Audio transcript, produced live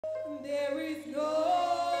There is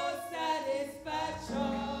no satisfaction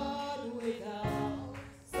without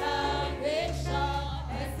salvation.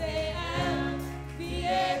 S-A-M-B-A-T-I-O-N.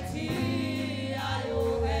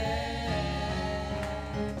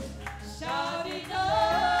 Shout it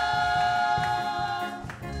out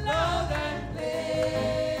loud and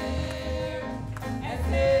clear.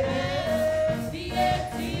 S-A-M-B-A-T-I-O-N.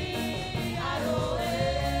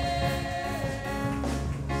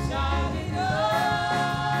 Shout it out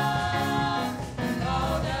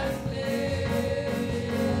loud and clear.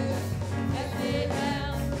 S-A-M-B-A-T-I-O-N.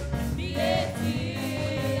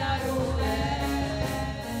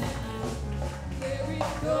 There is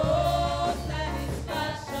no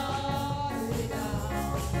satisfaction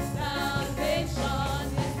without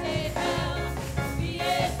salvation. S-A-M-B-A-T-I-O-N.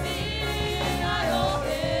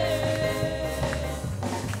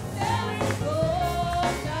 There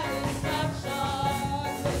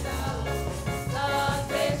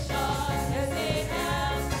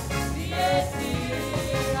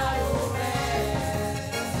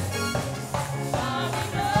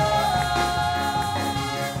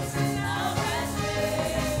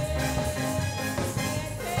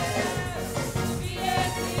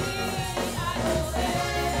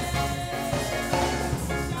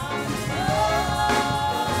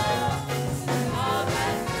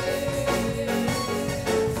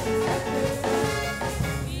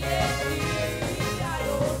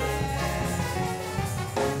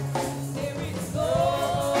is no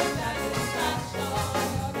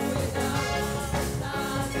satisfaction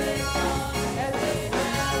without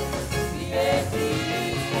salvation.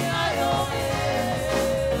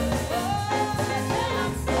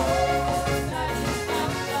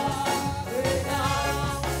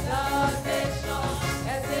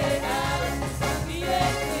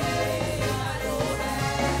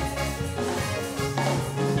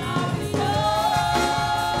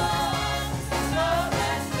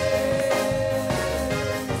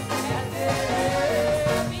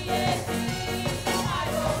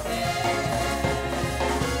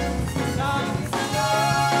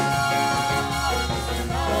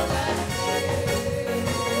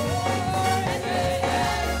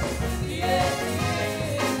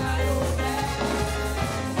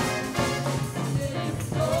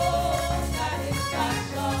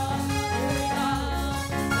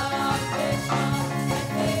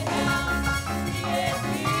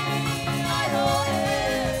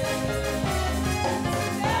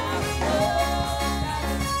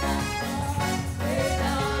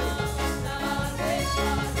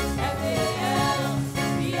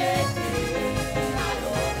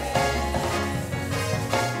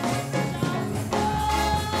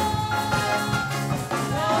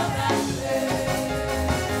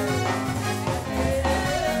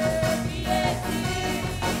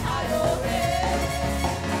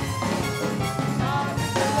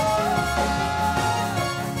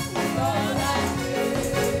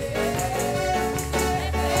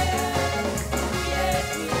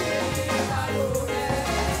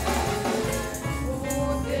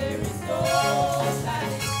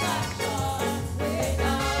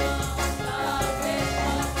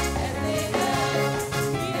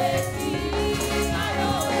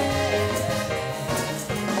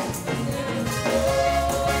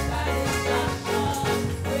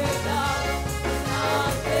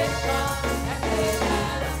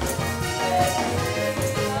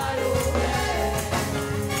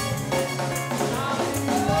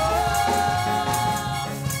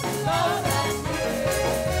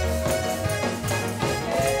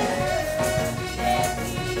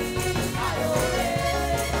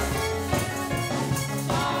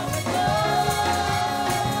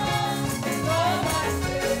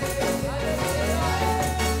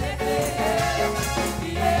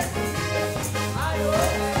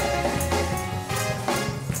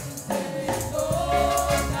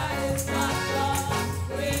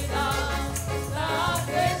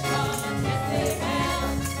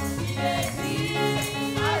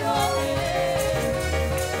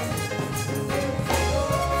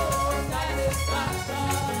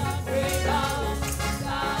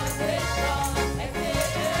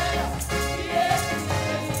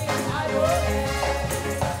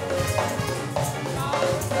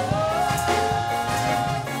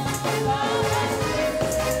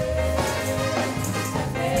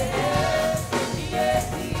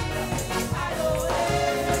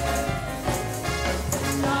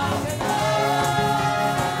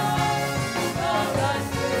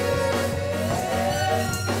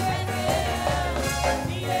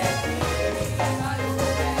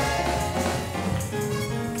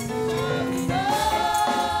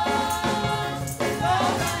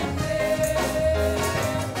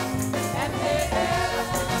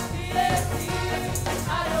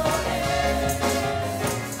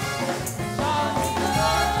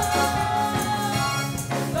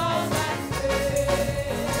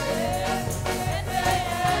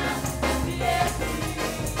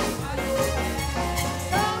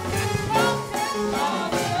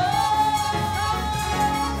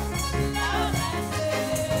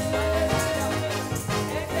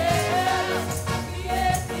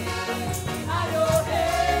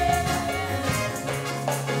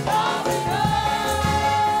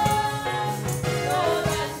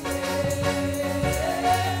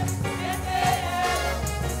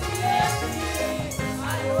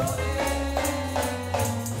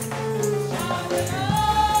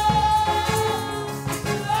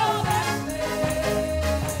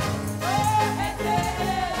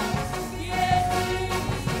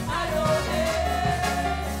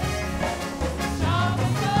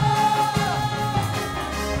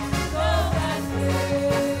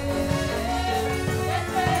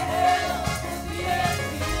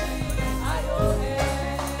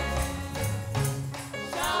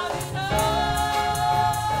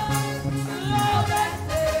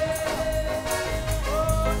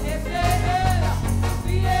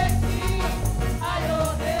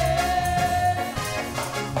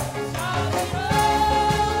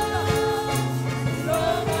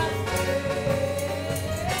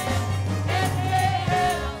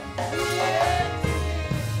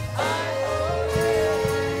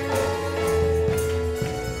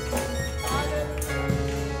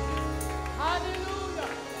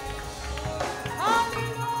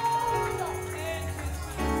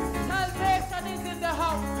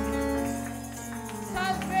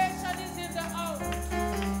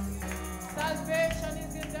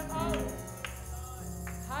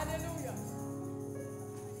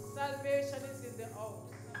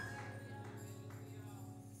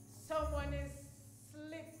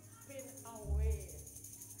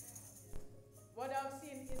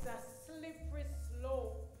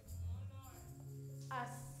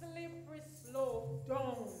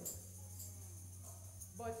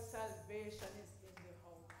 salvation is in the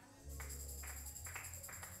house.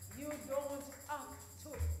 You don't have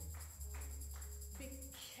to be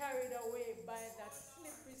carried away by that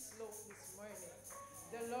slippery slope this morning.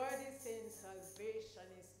 The Lord is saying salvation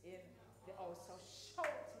is in the house. So shout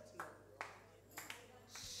it, Lord.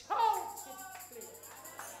 Shout it, please.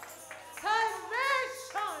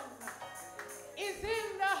 Salvation is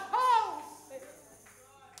in the house.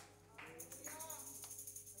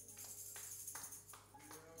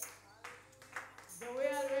 The way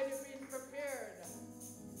already been prepared.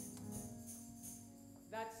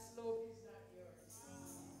 That slope is not yours.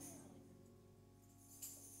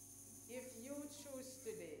 If you choose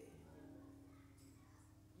today,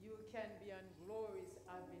 you can be on Glory's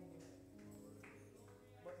Avenue.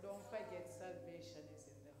 But don't forget, salvation is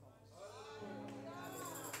in the house.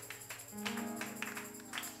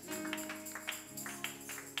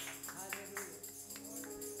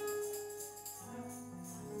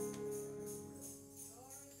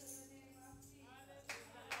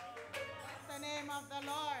 The name of the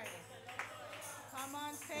Lord. Come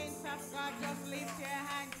on, saints of God, just lift your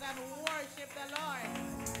hands and worship the Lord.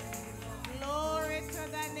 Glory to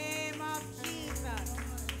the name of Jesus.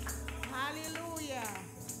 Hallelujah.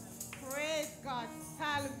 Praise God.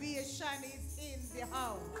 Salvation is in the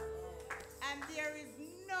house. And there is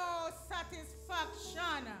no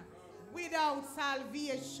satisfaction without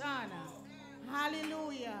salvation.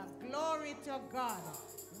 Hallelujah. Glory to God.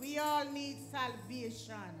 We all need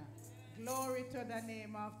salvation. Glory to the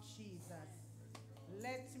name of Jesus.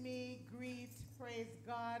 Let me greet, praise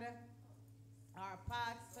God, our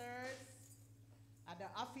pastors, the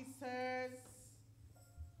officers,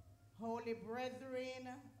 holy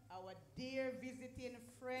brethren, our dear visiting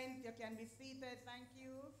friends. You can be seated, thank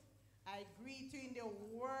you. I greet you in the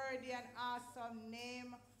worthy and awesome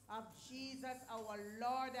name of Jesus, our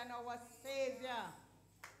Lord and our Savior,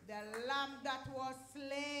 the Lamb that was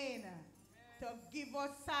slain to give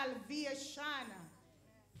us salvation.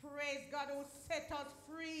 Praise God, who set us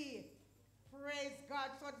free. Praise God,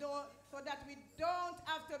 so that we don't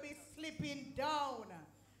have to be slipping down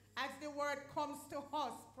as the word comes to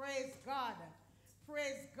us. Praise God.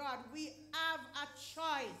 Praise God. We have a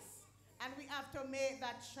choice, and we have to make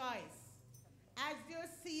that choice. As you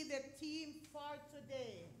see the theme for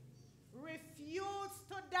today, refuse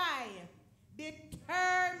to die,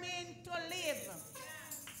 determined to live.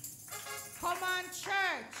 Come on,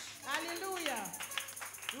 church. Hallelujah.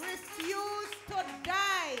 Refuse to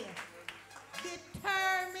die,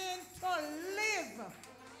 determined to live.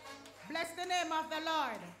 Bless the name of the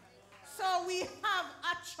Lord. So we have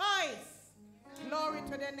a choice. Glory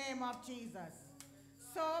to the name of Jesus.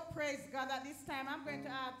 So praise God. At this time, I'm going to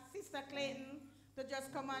ask Sister Clayton to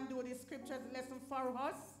just come and do the scriptures lesson for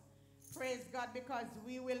us. Praise God, because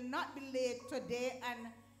we will not be late today, and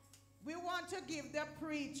we want to give the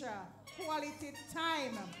preacher quality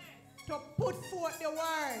time to put forth the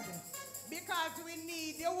word, because we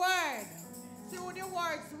need the word. Through the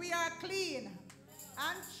words we are clean.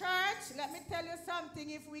 And church, let me tell you something,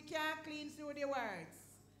 if we can't clean through the words,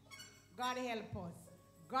 God help us.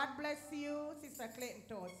 God bless you, Sister Clayton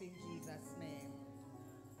Toss, in Jesus' name.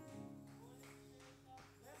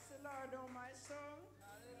 Bless the Lord, oh my soul.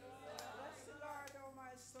 Bless the Lord, oh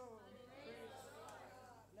my soul.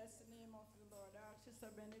 Bless the name of the Lord. Our Sister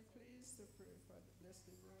Bennett, please, to pray for the blessed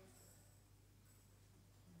word.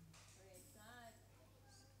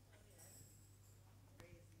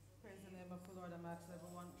 Praise the name of the Lord. I'm asking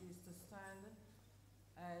everyone please to stand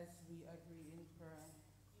as we agree in prayer.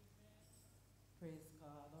 Praise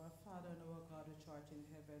God. Our Father and our God which art in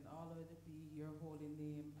heaven, hallowed be your holy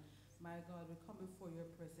name. My God, we come before your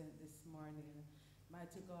presence this morning.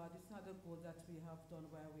 Mighty God, it's not the good that we have done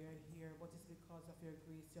while we are here, but it's because of your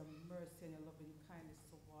grace, your mercy, and your loving kindness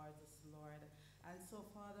towards us, Lord. And so,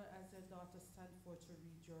 Father, as your daughter stand forth to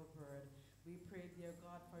read your word, we pray, dear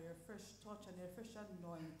God, for your fresh touch and your fresh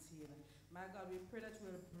anointing. My God, we pray that you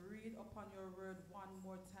will breathe upon your word one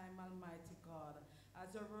more time, Almighty God. As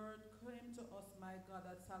your word came to us, my God,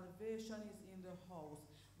 that salvation is in the house.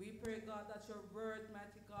 We pray, God, that your word,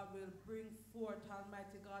 mighty God, will bring forth,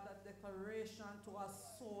 Almighty God, that declaration to our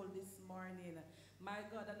soul this morning. My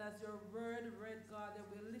God, and as your word read, God, that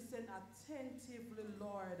we listen attentively,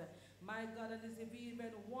 Lord. My God, and as if even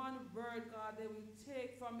one word, God, they will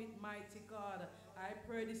take from it, mighty God. I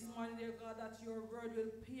pray this morning, dear God, that your word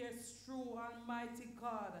will pierce through, Almighty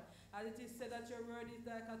God. As it is said that your word is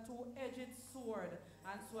like a two-edged sword.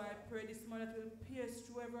 And so I pray this morning that will pierce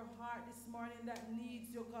through every heart this morning that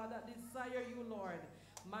needs you, God, that desire you, Lord.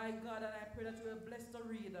 My God, and I pray that you will bless the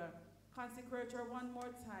reader. Consecrate her one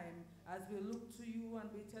more time as we look to you and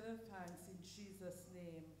we tell her thanks in Jesus'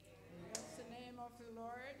 name. Amen. the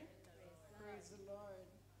Lord. Praise the Lord.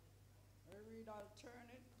 We read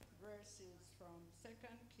alternate verses from 2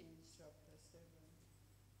 Kings chapter 7.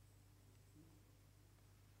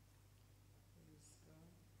 Praise God.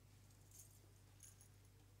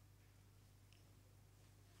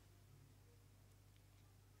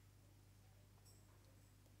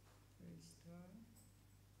 Praise God.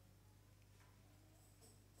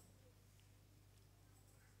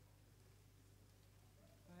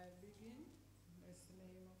 I begin. Bless the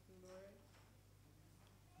name of the Lord.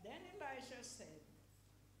 Then Elisha said,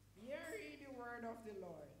 Hear ye the word of the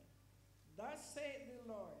Lord. Thus saith the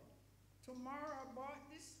Lord, Tomorrow about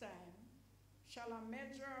this time shall a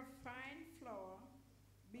measure of fine flour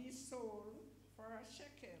be sold for a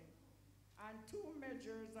shekel, and 2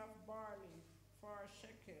 measures of barley for a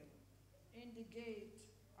shekel in the gate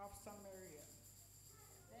of Samaria.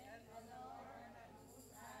 Then the Lord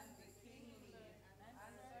and the king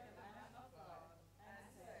answered the man of God and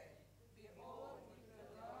said, Behold, if the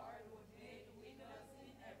Lord would make windows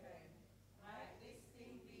in heaven, might this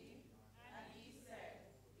thing be? And he said,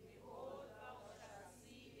 Behold, thou shalt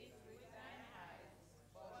see it with thine eyes,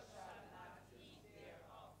 but shalt not eat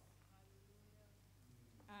thereof.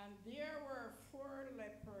 And there were 4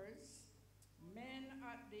 lepers, men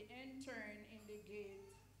at the entering in the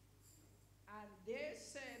gate, and they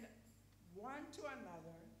said one to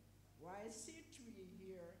another, Why sit we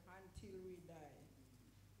here until we die?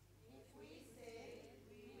 If we say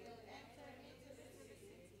we will enter into the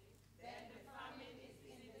city, then the famine is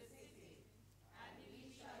in the city, and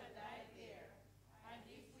we shall die there. And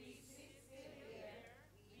if we sit still here,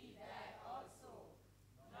 we die also.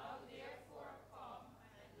 Now therefore come,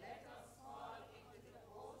 and let us fall into the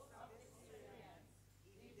host of the Syrians.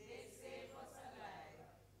 If they save us alive,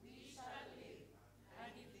 we shall live,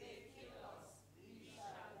 and if they kill us, we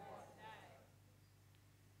shall but die.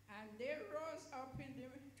 And they rose up in the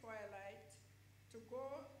twilight to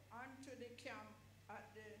go unto the camp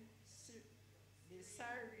at the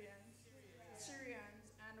Syrians,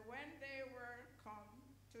 and when they were come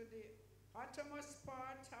to the uttermost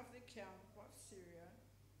part of the camp of Syria,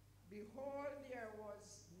 behold, there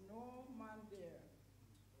was no man there.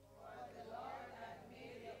 For the Lord had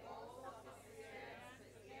made the host of the Syrians to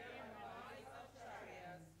hear the noise of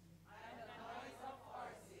chariots and the noise of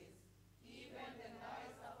horses, even the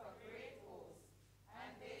noise of a great host.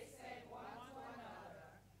 And they said one to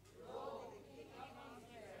another, Lo, the king of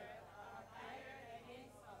Israel hath hired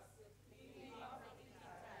against us the king of the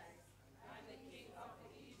Hittites and the king of the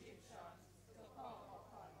Egyptians to come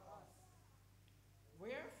upon us.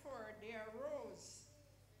 Wherefore they arose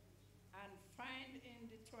and find in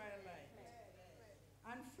the twilight,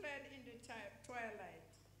 and fled in the twilight,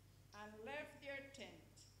 and left their tent,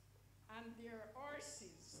 and their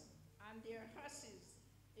horses, and their asses,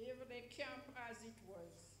 even the camp as it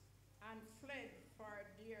was, and fled for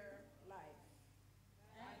their life.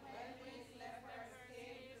 And when these lepers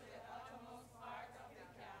came to the uttermost part of the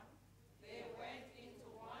camp, they went into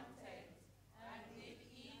one tent, and did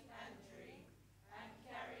eat and drink, and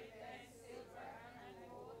carried thence silver and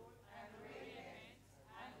gold and raiment,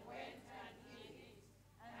 and went and hid it,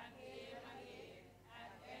 and came again,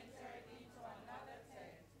 and entered into another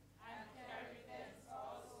tent, and carried thence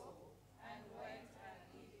also, and went and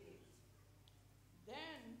hid it.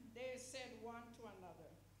 Then they said one to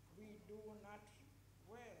another, We do not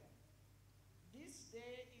well. This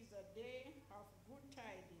day is a day of good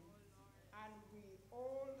tidings, and we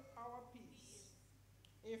hold our peace.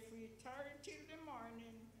 If we tarry till the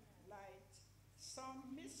morning light,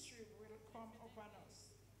 some mischief will come upon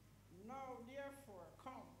us. Now therefore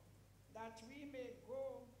come, that we may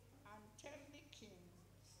go and tell the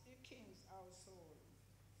king's household.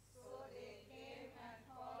 So they came and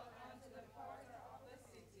called unto the porter of the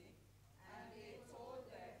city, and they told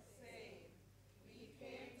them, saying, We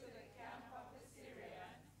came to the camp of the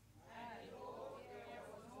Syrians, and lo, there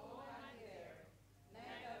was no man there,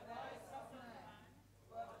 neither voice of man,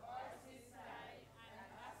 but horses tied and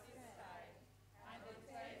asses tied, and the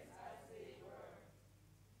tents as they were.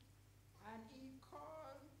 And he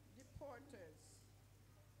called the porters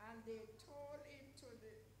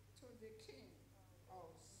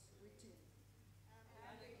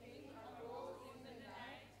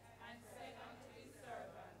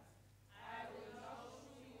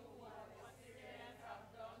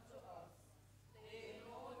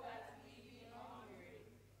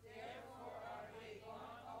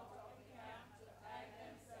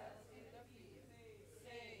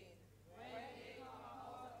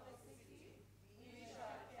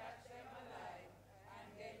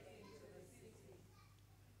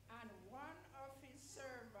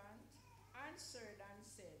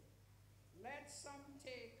some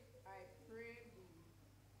take, I pray thee,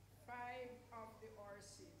 5 of the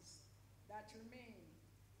horses that remain,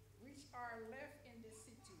 which are left in the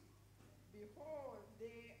city. Behold,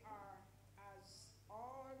 they are as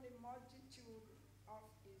all the multitude of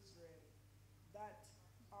Israel that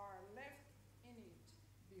are left in it.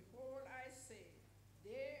 Behold, I say,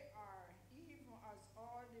 they are even as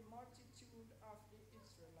all the multitude of the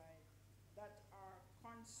Israelites that are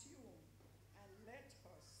consumed, and let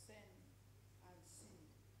us send and see.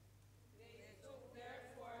 They took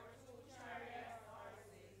therefore 2 chariot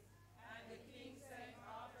horses, and the king sent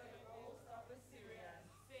after the host of the Syrians,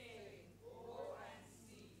 saying, Go and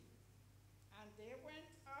see. And they went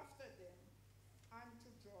after them unto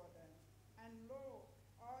Jordan, and lo,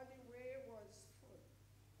 all the way was full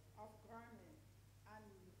of garments and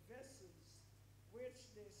vessels, which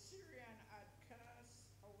the Syrian had cast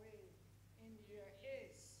away in their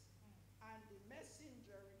haste. And the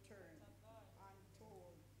messenger returned and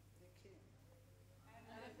told the king.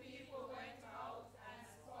 And the people went out and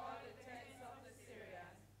spoiled the tents of the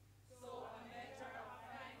Syrians. So a measure of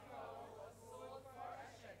fine flour was sold for a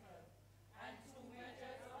shekel, and 2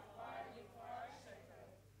 measures of barley for a shekel,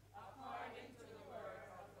 according to the word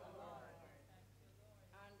of the Lord.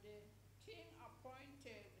 And the king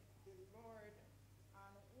appointed the Lord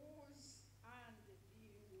and Uz and the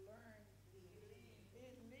learned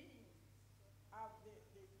of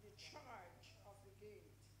the charge of the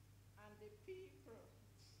gate. And the people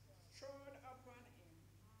trod upon him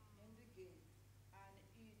in the gate, and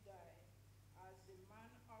he died, as the man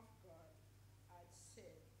of God had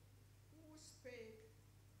said, who spake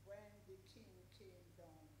when the king came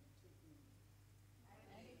down to him.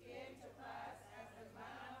 And it came to pass, as the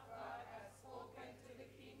man of God had spoken to the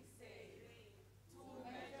king, saying, 2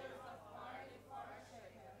 measures of barley for a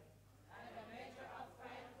shekel, and a measure of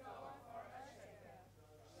fine flour for a shekel,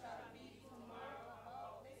 shall be tomorrow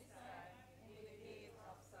about this time in the gate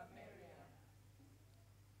of Samaria.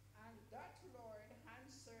 And that Lord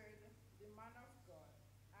answered the man of God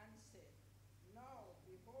and said, Now,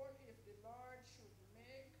 behold, if the Lord should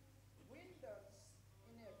make windows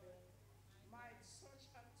in heaven, might such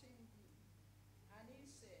a thing be? And he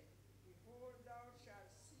said, Behold, thou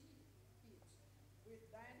shalt see it with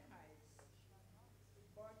thine eyes,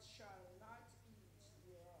 but shall not eat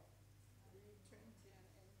thereof. Read 20 and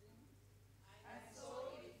ending. And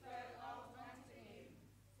so it fell out unto him,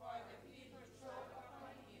 for the people trod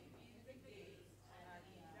upon him in the gate, and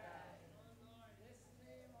he died. Bless the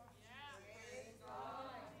name of Yeah. Jesus. Praise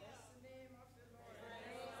God. Bless the name of the Lord.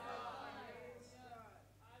 Praise God. Praise God.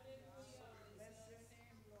 Hallelujah. Bless your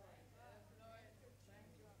name, Lord. Thank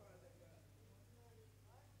you, Father God.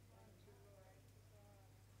 Thank you, Lord.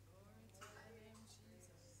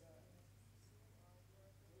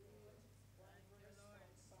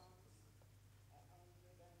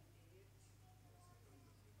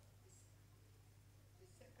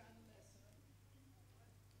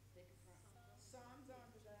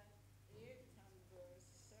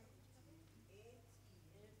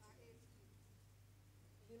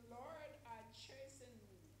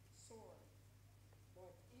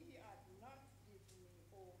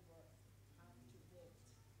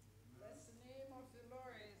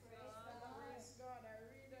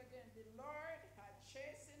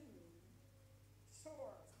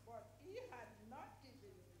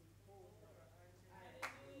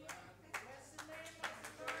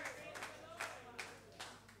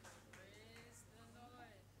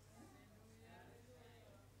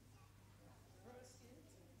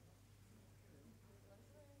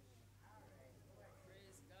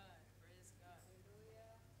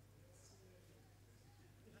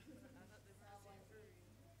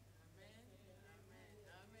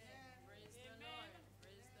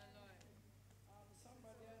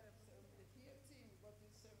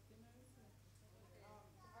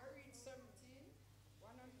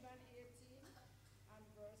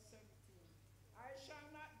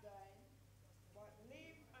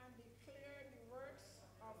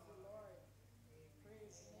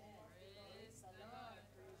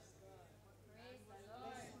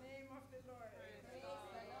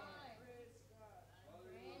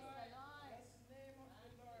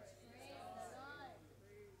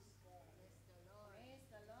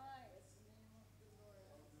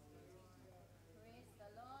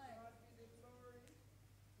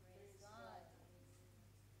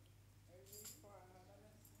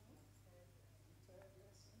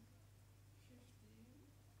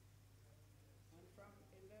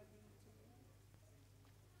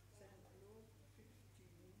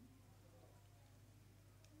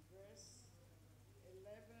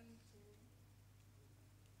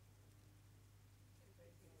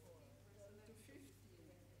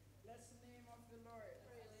 the Lord.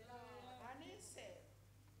 And he said,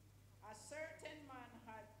 a certain man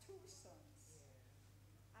had two sons,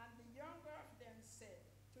 and the younger of them said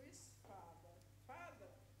to his father,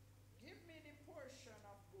 Father, give me the portion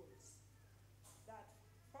of goods that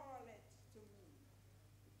falleth to me.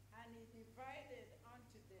 And he divided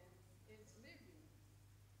unto them his living.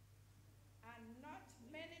 And not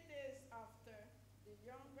many days after, the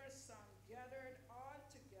younger son gathered all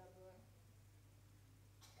together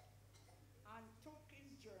and took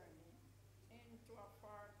his journey into a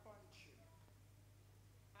far country,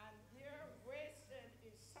 and there wasted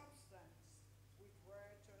his substance with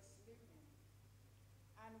riotous living.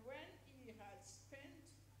 And when he had spent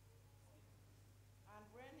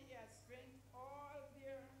all,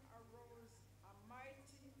 there arose a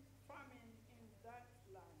mighty famine in that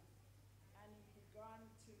land, and he began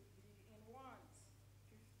to be in want.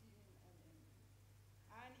 15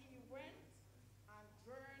 and he went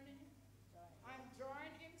and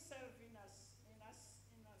joined himself in a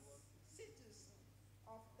citizen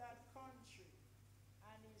of that country,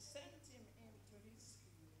 and he sent him into his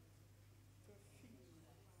field to feed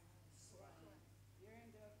swine.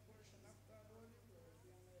 Hearing that portion of God's holy word,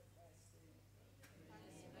 we honor it by saying,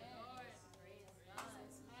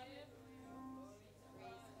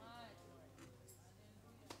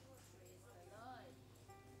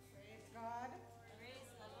 Praise God.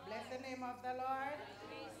 Bless the name of the Lord.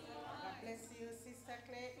 God bless you, Sister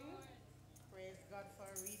Clayton. Praise God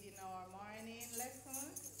for reading our morning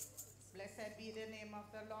lesson. Blessed be the name of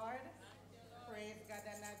the Lord. Praise God.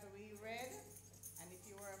 And as we read, and if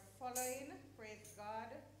you were following, praise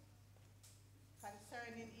God,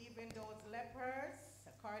 concerning even those lepers,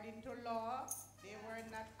 according to law, they were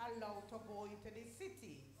not allowed to go into the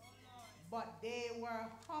city, but they were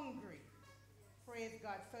hungry. Praise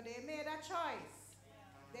God. So they made a choice.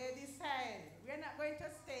 They decided, we're not going to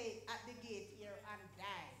stay at the gate here and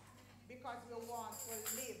die because we want to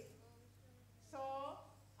live. So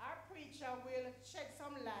our preacher will shed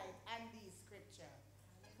some light on these scriptures.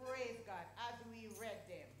 Praise God, as we read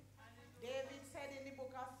them. David said in the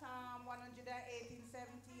book of Psalm 118:17,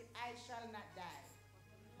 I shall not die,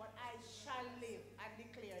 but I shall live and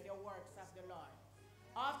declare the works of the Lord.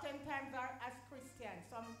 Oftentimes, as Christians,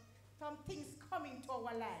 some things come into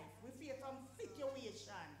our life. We face some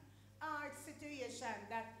situation, hard situation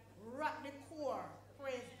that rock the core,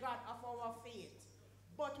 praise God, of our faith.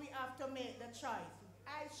 But we have to make the choice.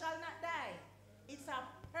 I shall not die. It's a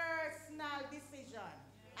personal decision.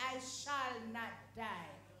 I shall not die,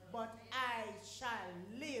 but I shall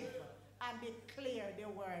live and declare the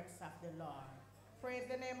works of the Lord. Praise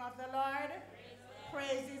the name of the Lord.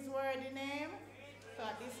 Praise his worthy name. So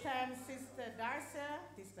at this time, Sister Darcy,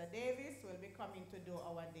 Sister Davis will be coming to do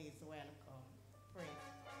our day's welcome. Praise.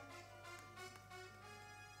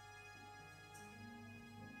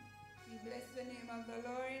 We bless the name of the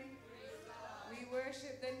Lord. We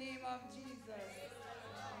worship the name of Jesus.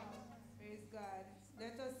 Praise God.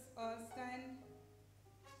 Let us all stand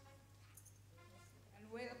and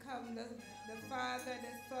welcome the Father,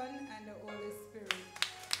 the Son, and the Holy Spirit.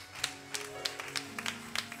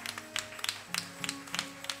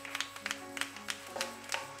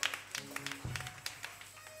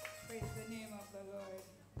 Praise the name of the Lord.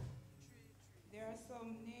 There are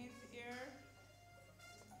some names here.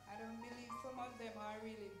 I don't believe some of them are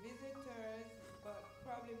really visitors, but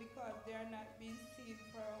probably because they are not being seen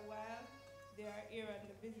for a while, they are here on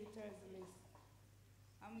the visitors list.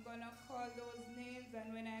 I'm going to call those names,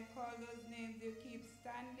 and when I call those names, you keep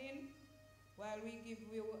standing while we give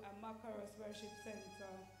you a Makarios Worship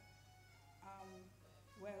Center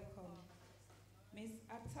welcome. Miss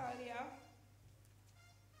Atalia,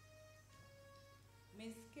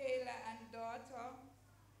 Miss Kayla and daughter,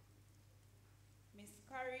 Miss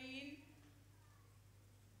Karine,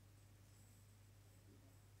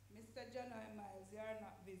 Mr. John Miles, you are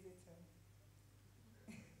not visitor.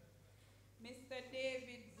 Mr.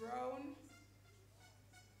 David Brown,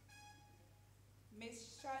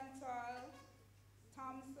 Miss Chantal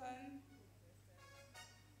Thompson,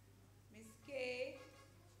 Miss Kay.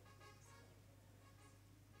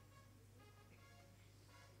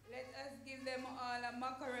 Let us give them all a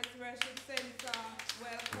Makarios Worship Center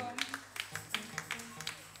welcome.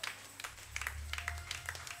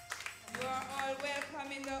 You are all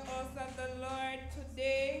welcome in the house of the Lord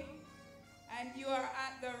today, and you are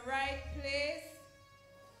at the right place,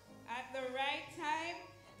 at the right time,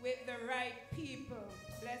 with the right people.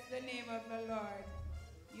 Bless the name of the Lord.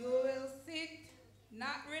 You will sit,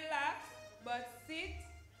 not relax, but sit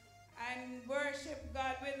and worship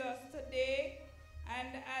God with us today.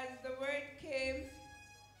 And as the word came,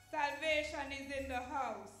 salvation is in the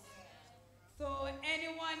house. So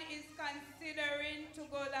anyone is considering to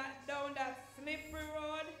go down that slippery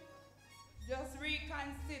road, just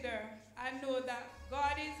reconsider and know that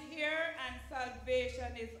God is here and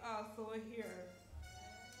salvation is also here.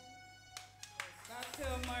 That's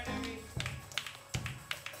your moderation.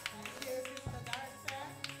 Thank you, Sister Darcy.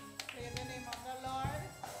 Praise the name of the Lord.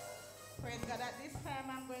 Praise God. At this time,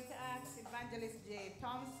 I'm going to ask Evangelist J.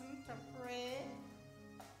 Thompson to pray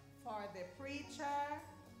for the preacher,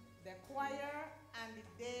 the choir, and the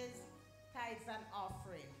day's tithes and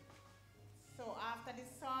offering. So after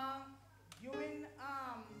this song, during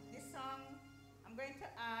this song, I'm going to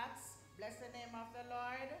ask, bless the name of the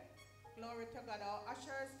Lord, glory to God, our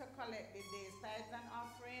ushers to collect the day's tithes and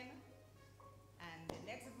offering. And the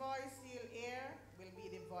next voice you'll hear will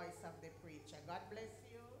be the voice of the preacher. God bless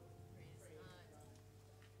you.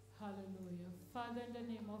 Hallelujah. Father, in the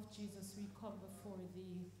name of Jesus, we come before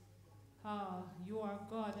thee. You are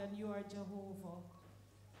God and you are Jehovah.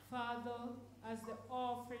 Father, as the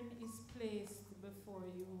offering is placed before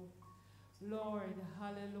you, Lord,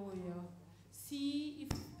 hallelujah. See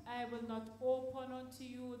if I will not open unto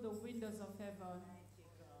you the windows of heaven.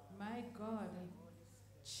 My God,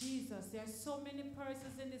 Jesus, there are so many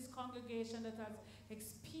persons in this congregation that have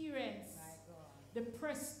experienced the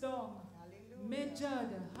pressed down,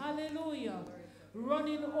 measured, hallelujah,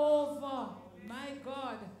 running over, my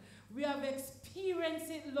God. We have experienced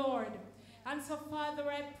it, Lord. And so, Father,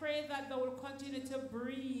 I pray that thou will continue to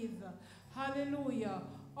breathe, hallelujah,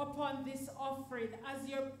 upon this offering as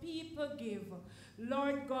your people give,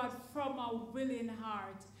 Lord God, from a willing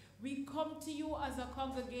heart. We come to you as a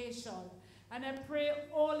congregation, and I pray,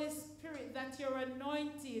 Holy Spirit, that your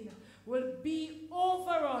anointing will be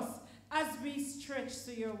over us as we stretch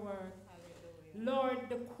to your word. Hallelujah. Lord,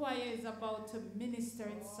 the choir is about to minister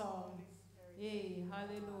in song. Hey,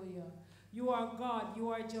 hallelujah. You are God, you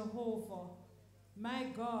are Jehovah. My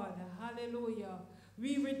God, hallelujah.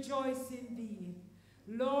 We rejoice in thee.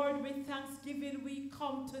 Lord, with thanksgiving we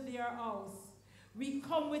come to their house. We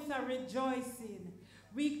come with a rejoicing.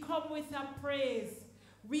 We come with a praise.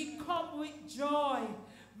 We come with joy.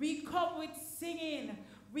 We come with singing.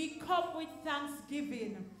 We come with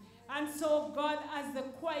thanksgiving. And so, God, as the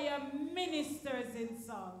choir ministers in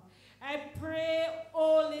song, I pray,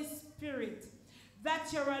 Holy Spirit,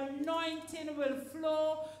 that your anointing will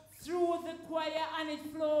flow through the choir and it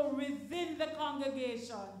flow within the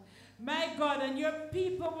congregation. My God, and your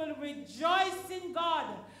people will rejoice in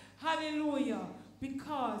God. Hallelujah.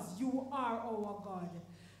 Because you are our God.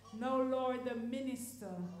 Now, Lord, the minister,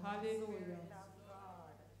 hallelujah.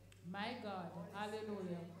 My God,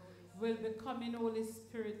 hallelujah, will be coming, Holy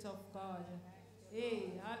Spirit of God.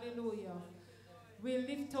 Hey, hallelujah. We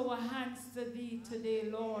lift our hands to thee today,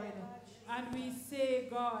 Lord, and we say,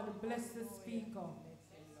 God, bless the speaker.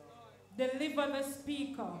 Deliver the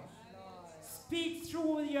speaker. Speak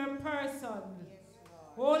through your person.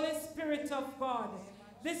 Holy Spirit of God,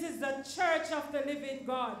 this is the church of the living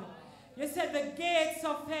God. You said the gates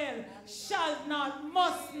of hell shall not,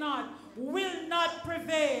 must not, will not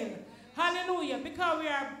prevail. Hallelujah. Because we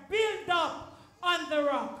are built up on the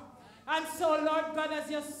rock. And so, Lord God, as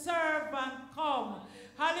your servant come,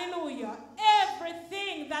 hallelujah,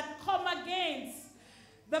 everything that come against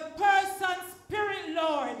the person's spirit,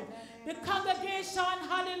 Lord, the congregation,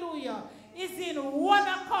 hallelujah, is in one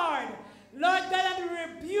accord. Lord God, and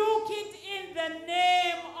rebuke it in the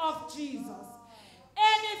name of Jesus.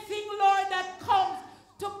 Anything, Lord, that comes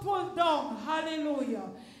to pull down, hallelujah,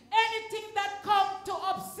 anything that comes to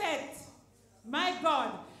upset, my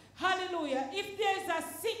God, hallelujah, if there's a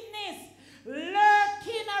sickness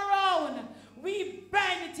lurking around, we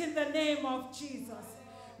bind it in the name of Jesus.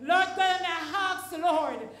 Lord God, and I ask,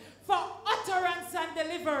 Lord, for utterance and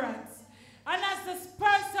deliverance. And as this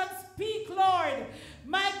person speak, Lord,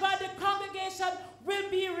 my God, the congregation will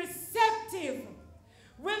be receptive,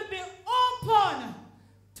 will be open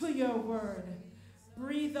to your word.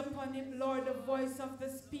 Breathe upon him, Lord. The voice of the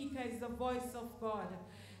speaker is the voice of God.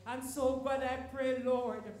 And so, God, I pray,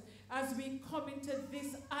 Lord, as we come into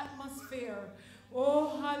this atmosphere,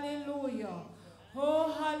 oh, hallelujah,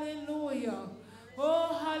 oh, hallelujah,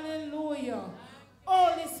 oh, hallelujah.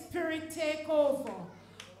 Holy Spirit, take over.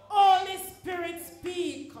 Holy Spirit,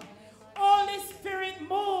 speak. Holy Spirit,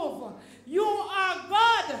 move. You are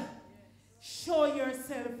God. Show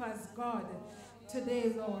yourself as God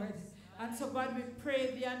today, Lord. And so, God, we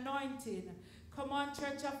pray the anointing. Come on,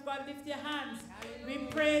 Church of God, lift your hands. We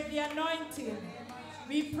pray the anointing.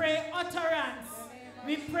 We pray utterance.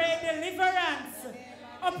 We pray deliverance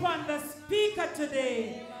upon the speaker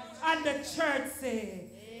today. And the church say,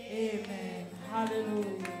 amen. Hallelujah.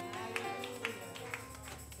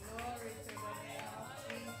 Glory to the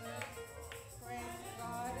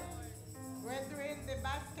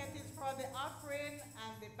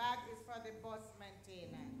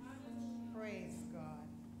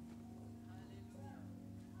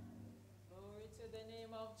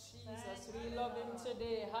Jesus. We love him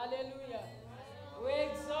today. Hallelujah. We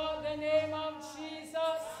exalt the name of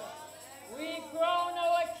Jesus. We crown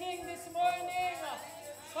our King this morning.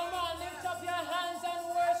 Come on, lift up your hands and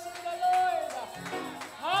worship the Lord.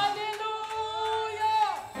 Hallelujah.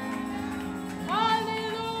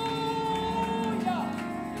 Hallelujah.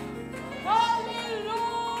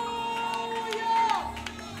 Hallelujah.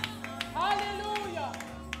 Hallelujah.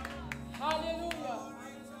 Hallelujah.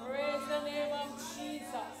 Praise the name of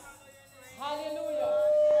Jesus. Hallelujah.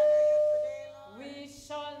 We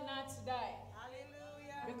shall not die.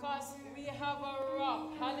 Because we have a rock.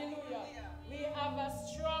 Hallelujah. We have a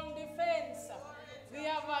strong defense. We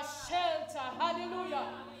have a shelter. Hallelujah.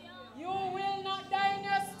 You will not die in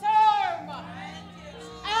your storm.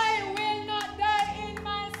 I will not die in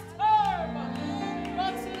my storm.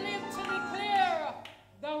 But live to declare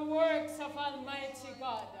the works of Almighty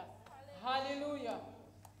God. Hallelujah.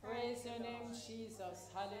 Praise your name, Jesus.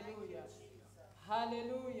 Hallelujah.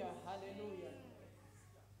 Hallelujah. Hallelujah.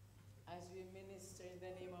 As we minister in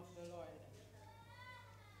the name of the Lord.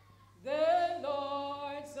 The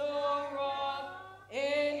Lord's a rock,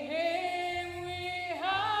 in him we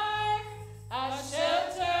hide, a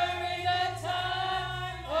shelter in the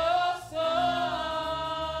time of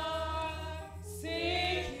storm.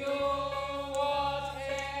 Secure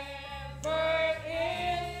whatever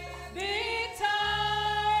it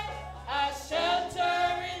betide, a shelter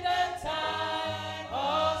in the time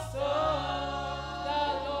of storm.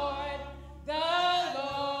 The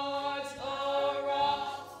Lord's a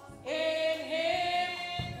rock, in him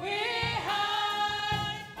we hide.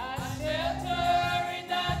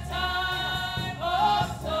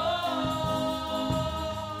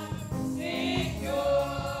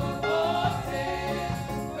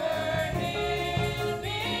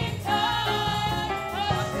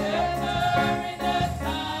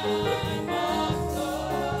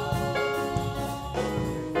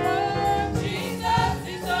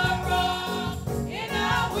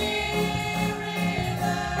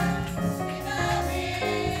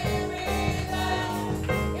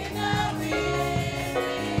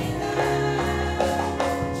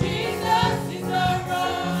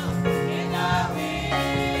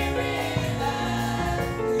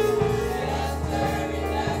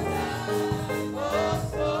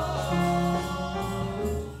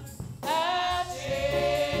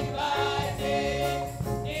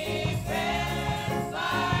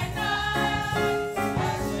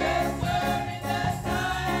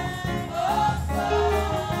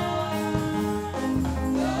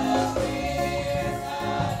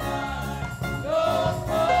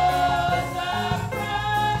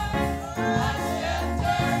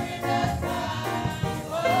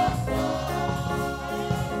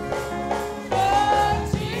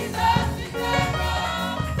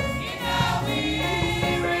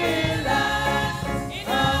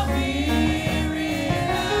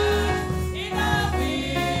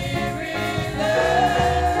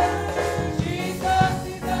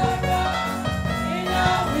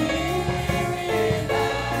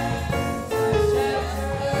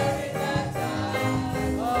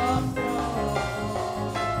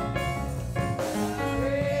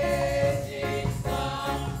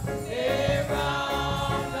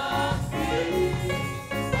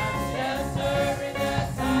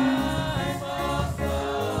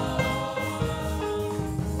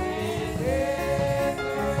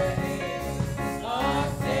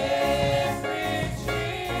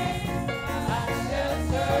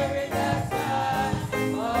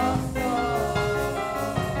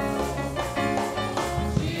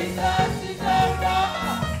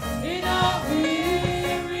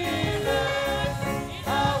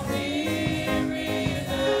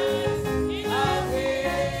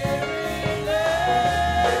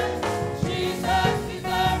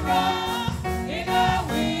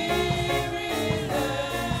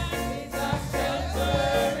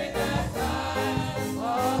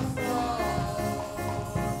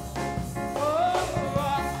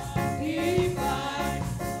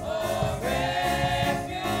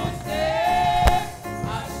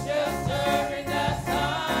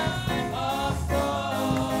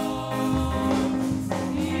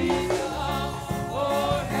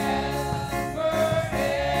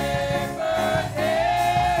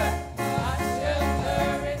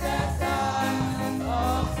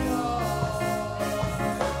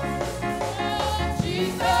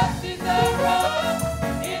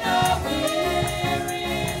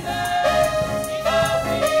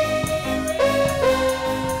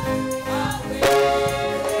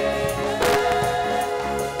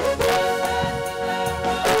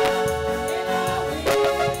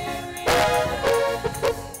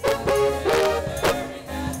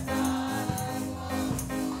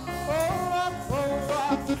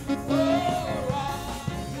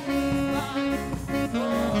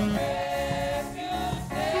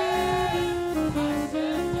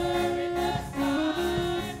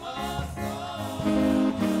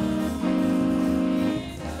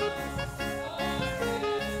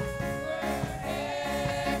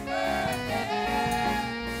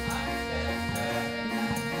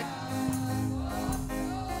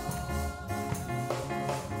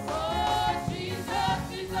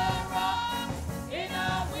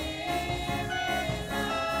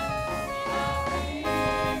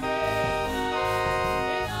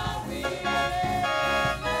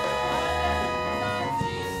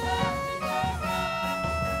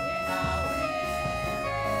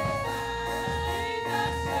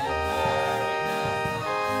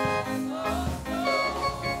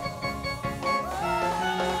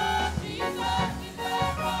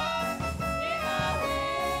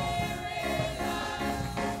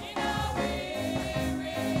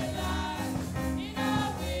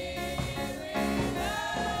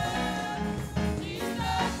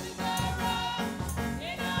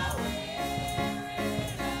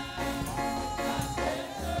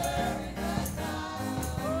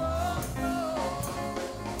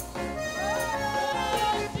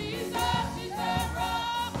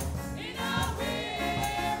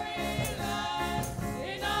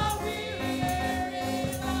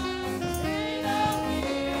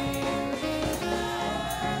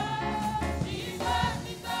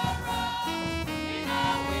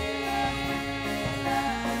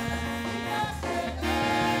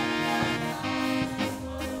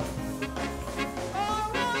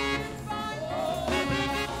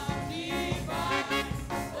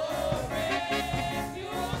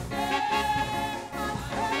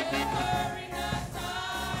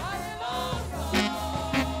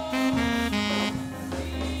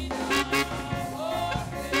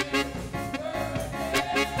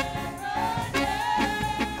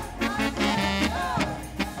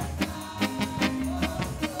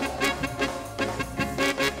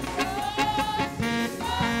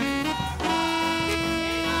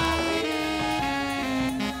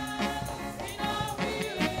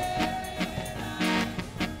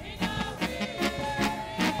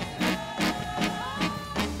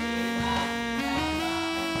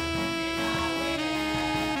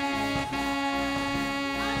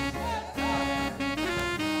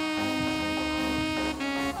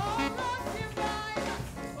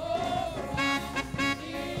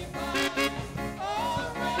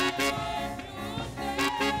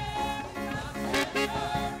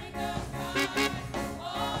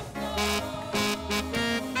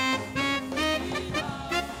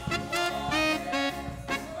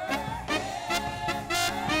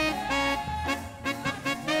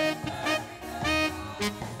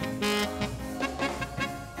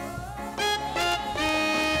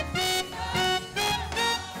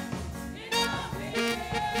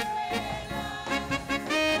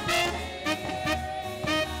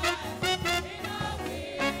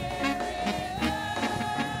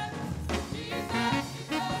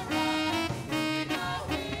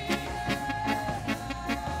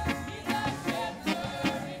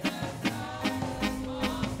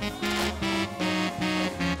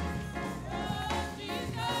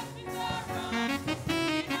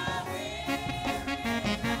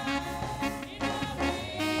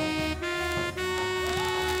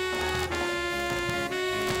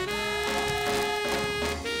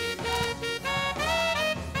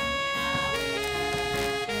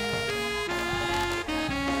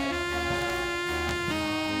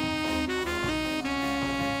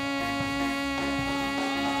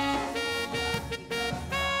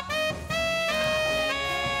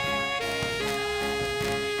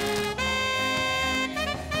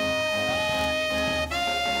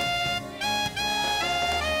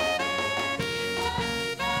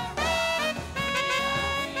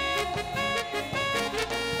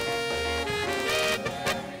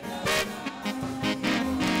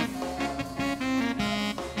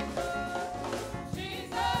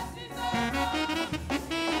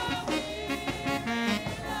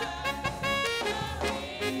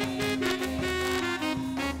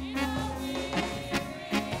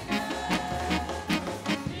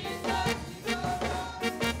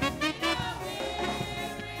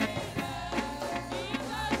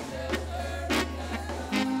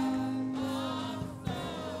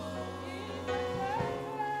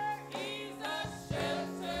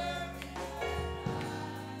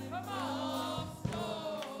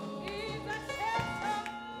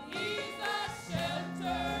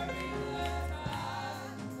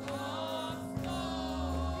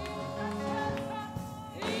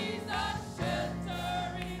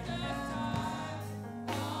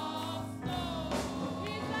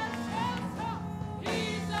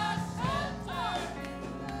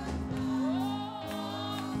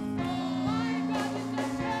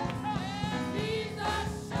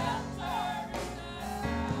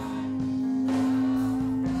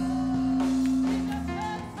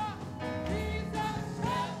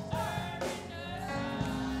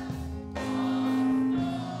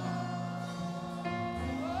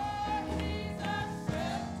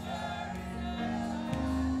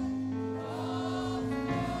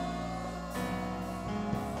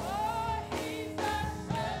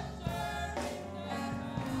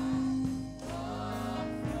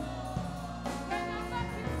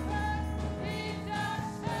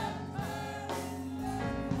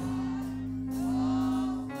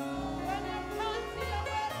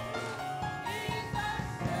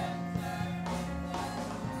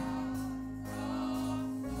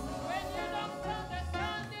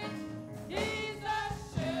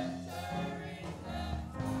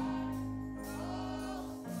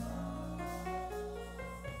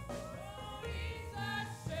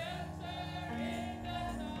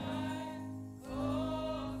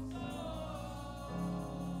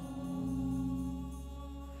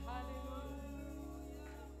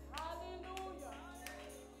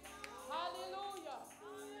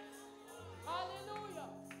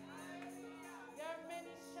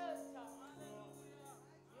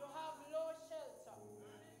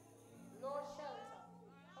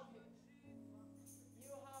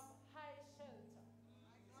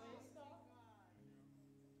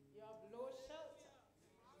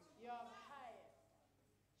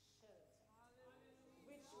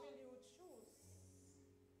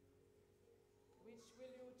 Which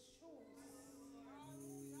will you choose?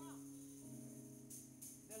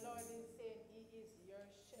 The Lord is saying He is your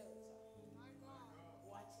shelter.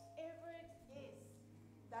 Whatever it is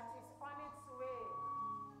that is on its way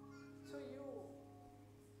to you,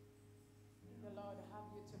 the Lord have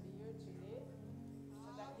you to be here today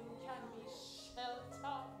so that you can be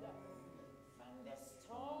sheltered from the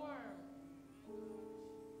storm,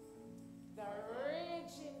 the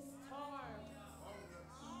raging storm.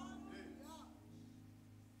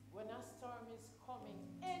 When a storm is coming,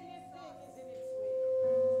 anything is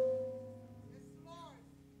in its way.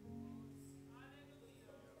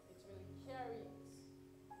 It will carry it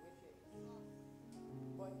with it.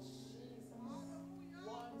 But Jesus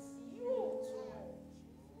wants you to know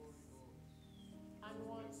and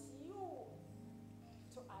wants you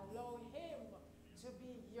to allow Him to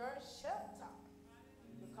be your shelter,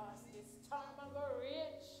 because the storm will go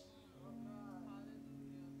rage.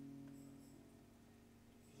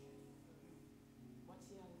 But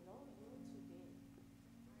He allowed you today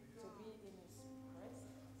to be in His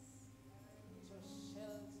presence, to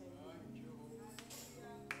shelter you.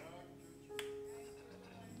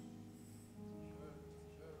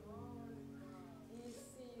 He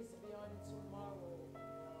sees beyond tomorrow,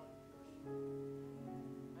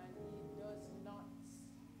 and He does not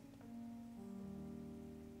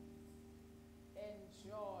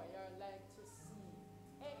enjoy or like to see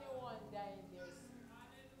anyone die in their sin.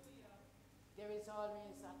 There is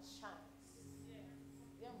always a chance.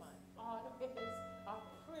 Yeah, man. Always a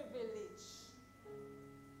privilege.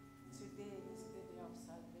 Today is the day of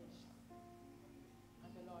salvation.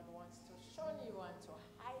 And the Lord wants to shun you and to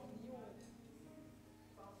hide you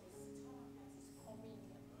from the storm that is coming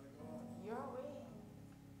your way.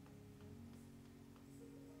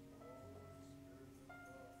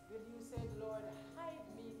 Will you say, Lord, hide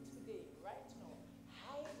me today, right now?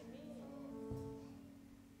 Hide me.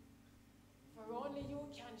 For only you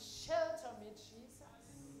can shelter me, Jesus.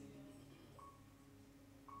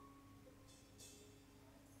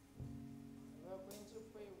 We're going to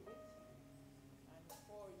pray with you and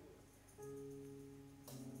for you,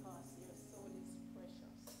 because your soul is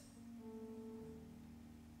precious.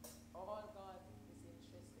 All God is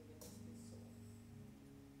interested in is the soul.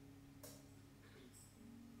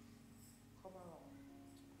 Come around.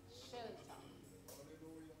 Shelter.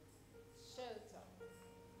 Shelter.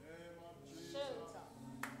 Shelter.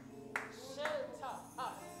 Shelter.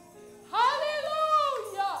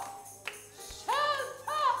 Hallelujah.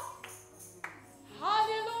 Shelter.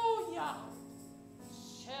 Hallelujah.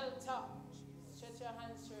 Shelter. Stretch your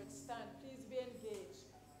hands straight. Stand. Please be engaged.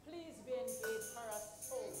 Please be engaged for a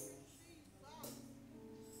soul.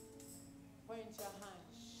 Point your hand.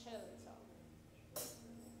 Shelter.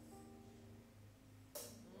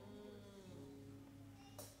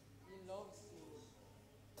 He loves you.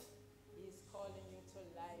 He's calling you to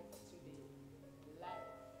life today.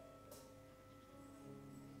 Life.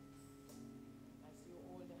 As you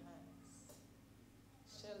hold hands.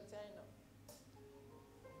 Shelter enough.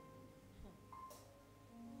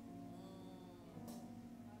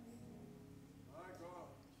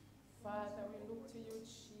 Father, we look to you,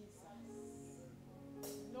 Jesus.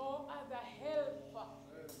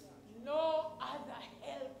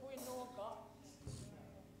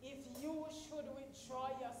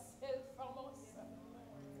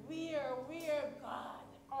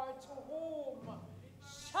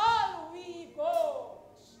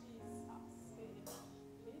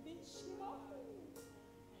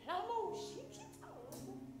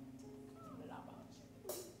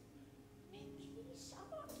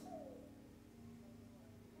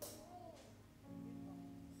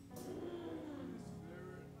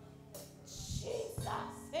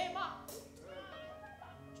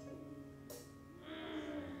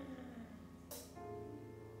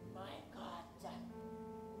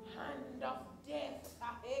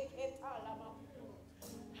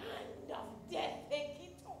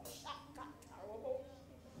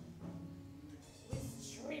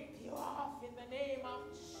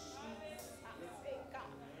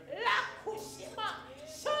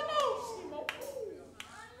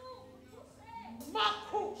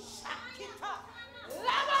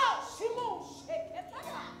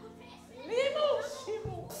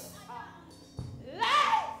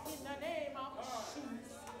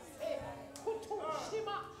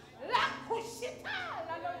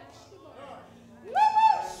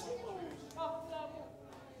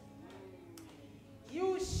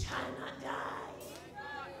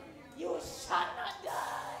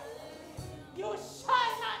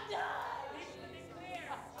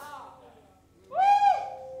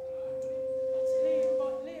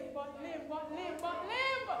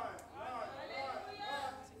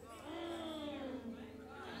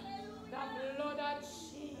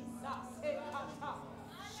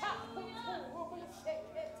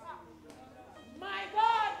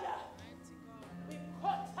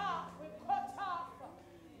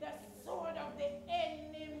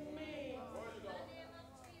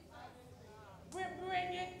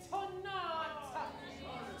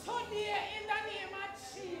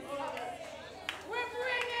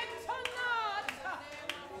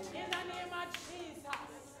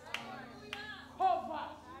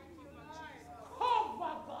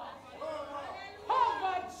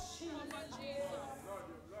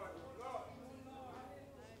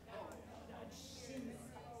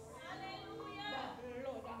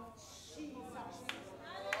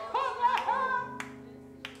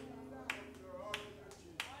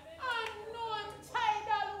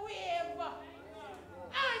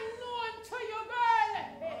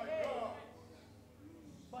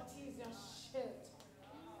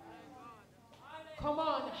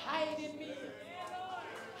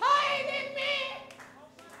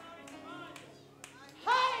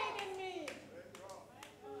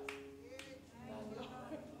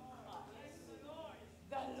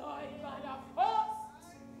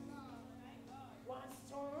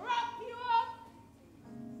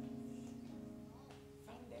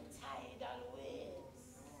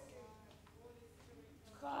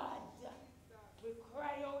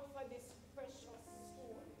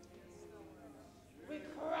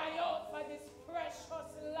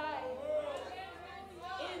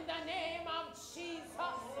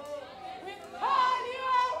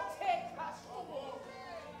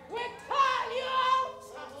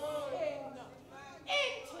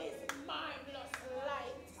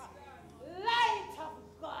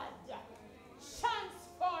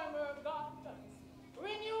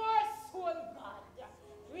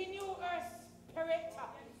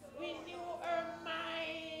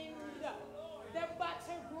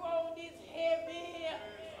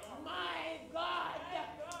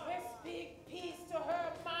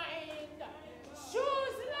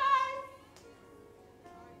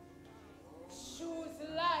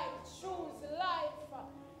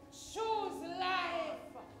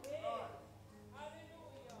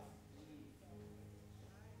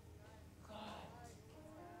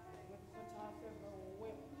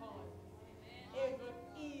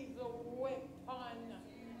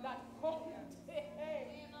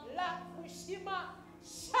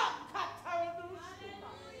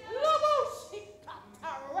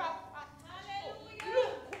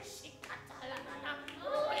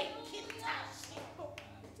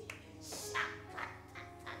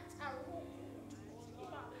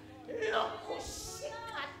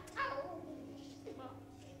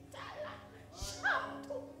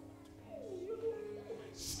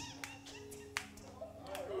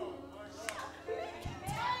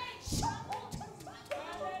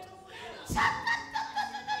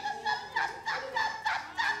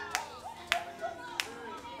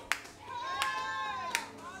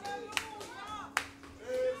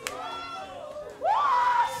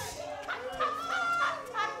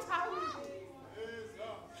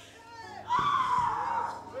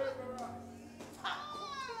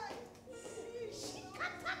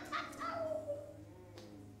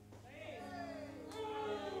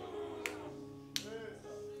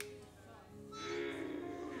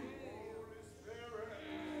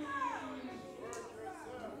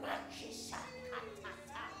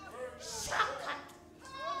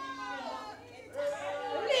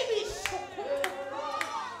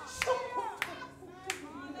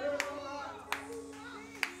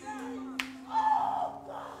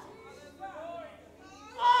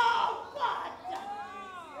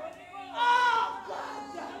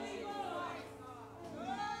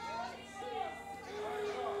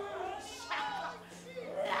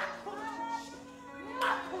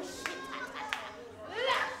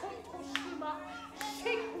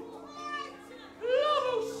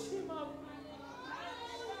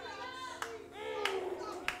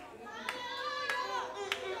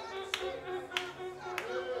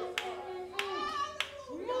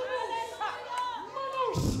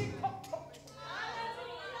 We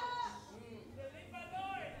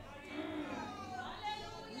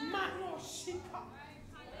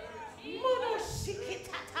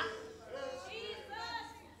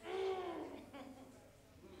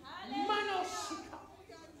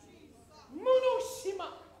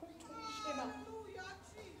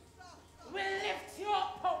lift you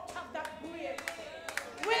up out of that grave.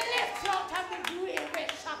 We lift you out of the grave.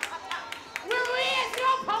 We raise you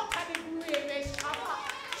up out of the grave.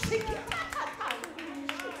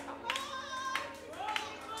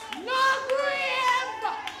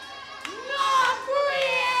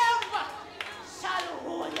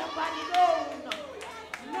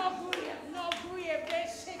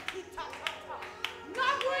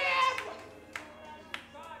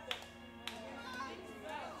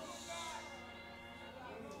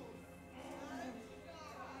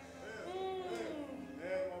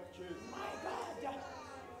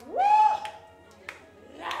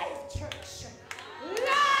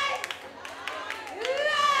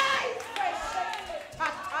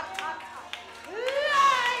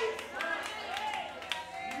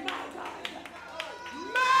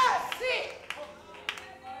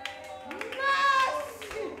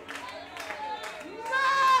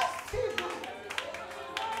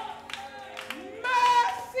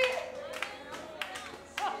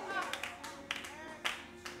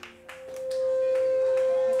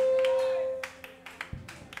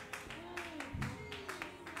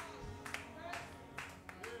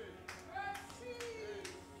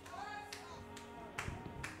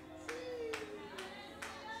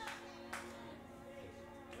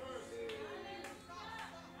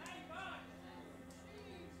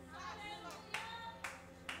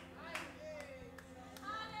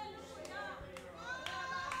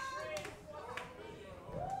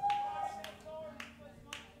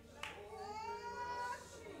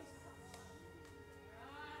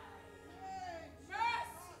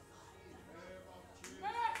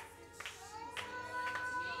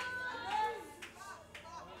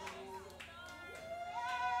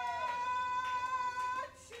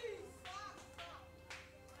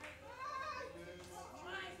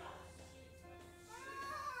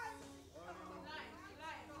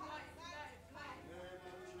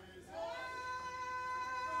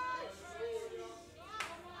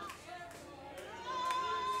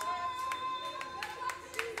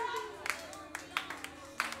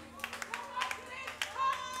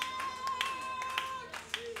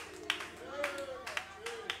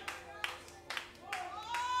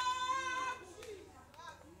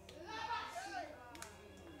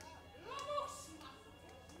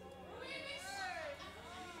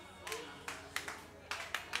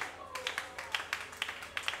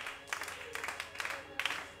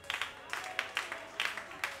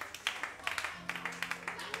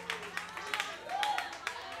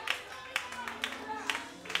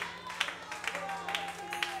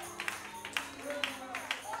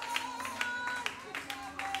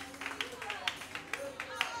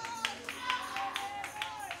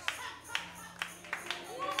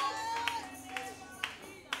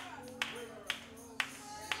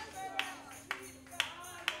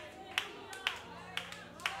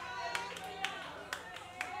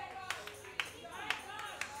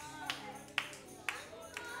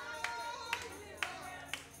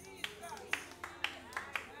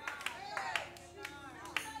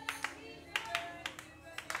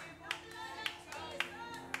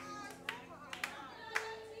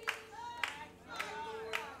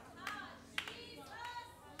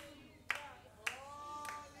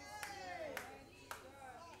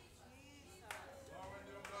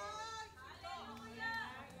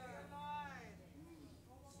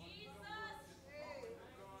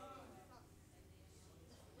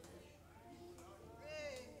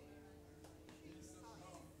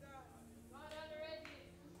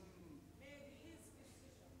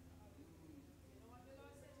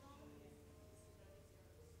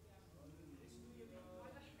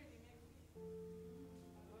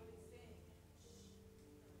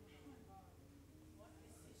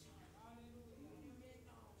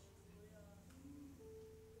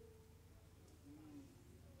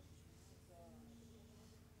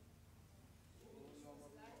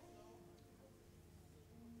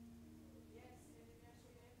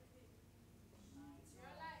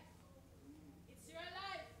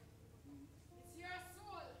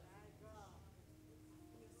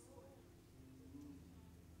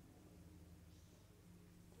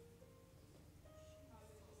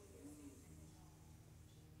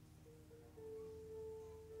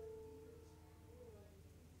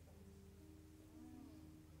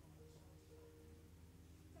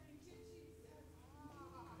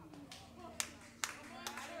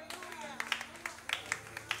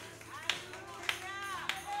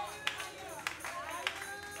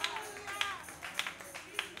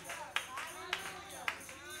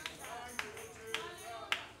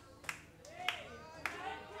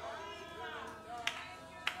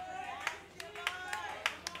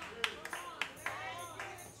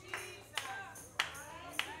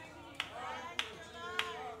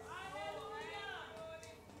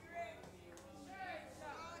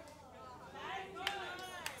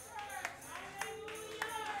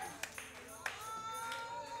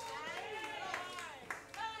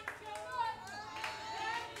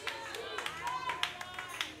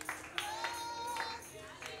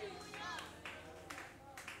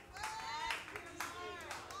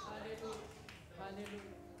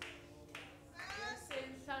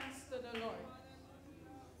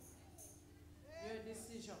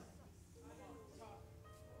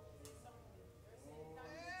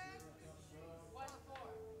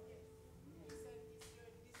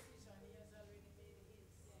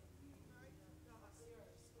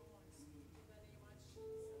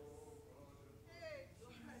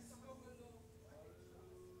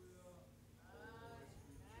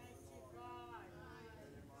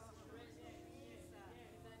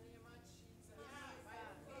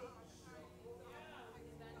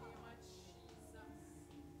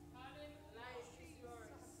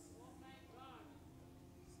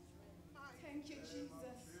 Thank you,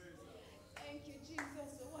 Jesus. Thank you, Jesus,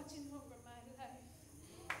 for watching over my life.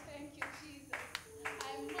 Thank you, Jesus.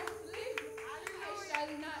 I must live. I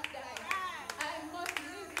shall not die. I must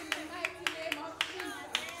live in the mighty name of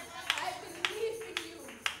Jesus. I believe in you.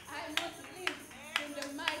 I must live in the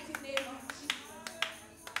mighty name of Jesus.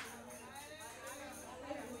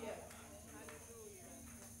 Hallelujah.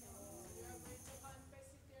 You are going to confess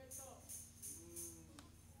it yourself.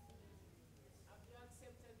 Have you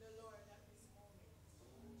accepted the Lord at this moment?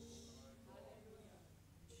 Hallelujah.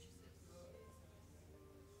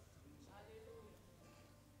 Hallelujah.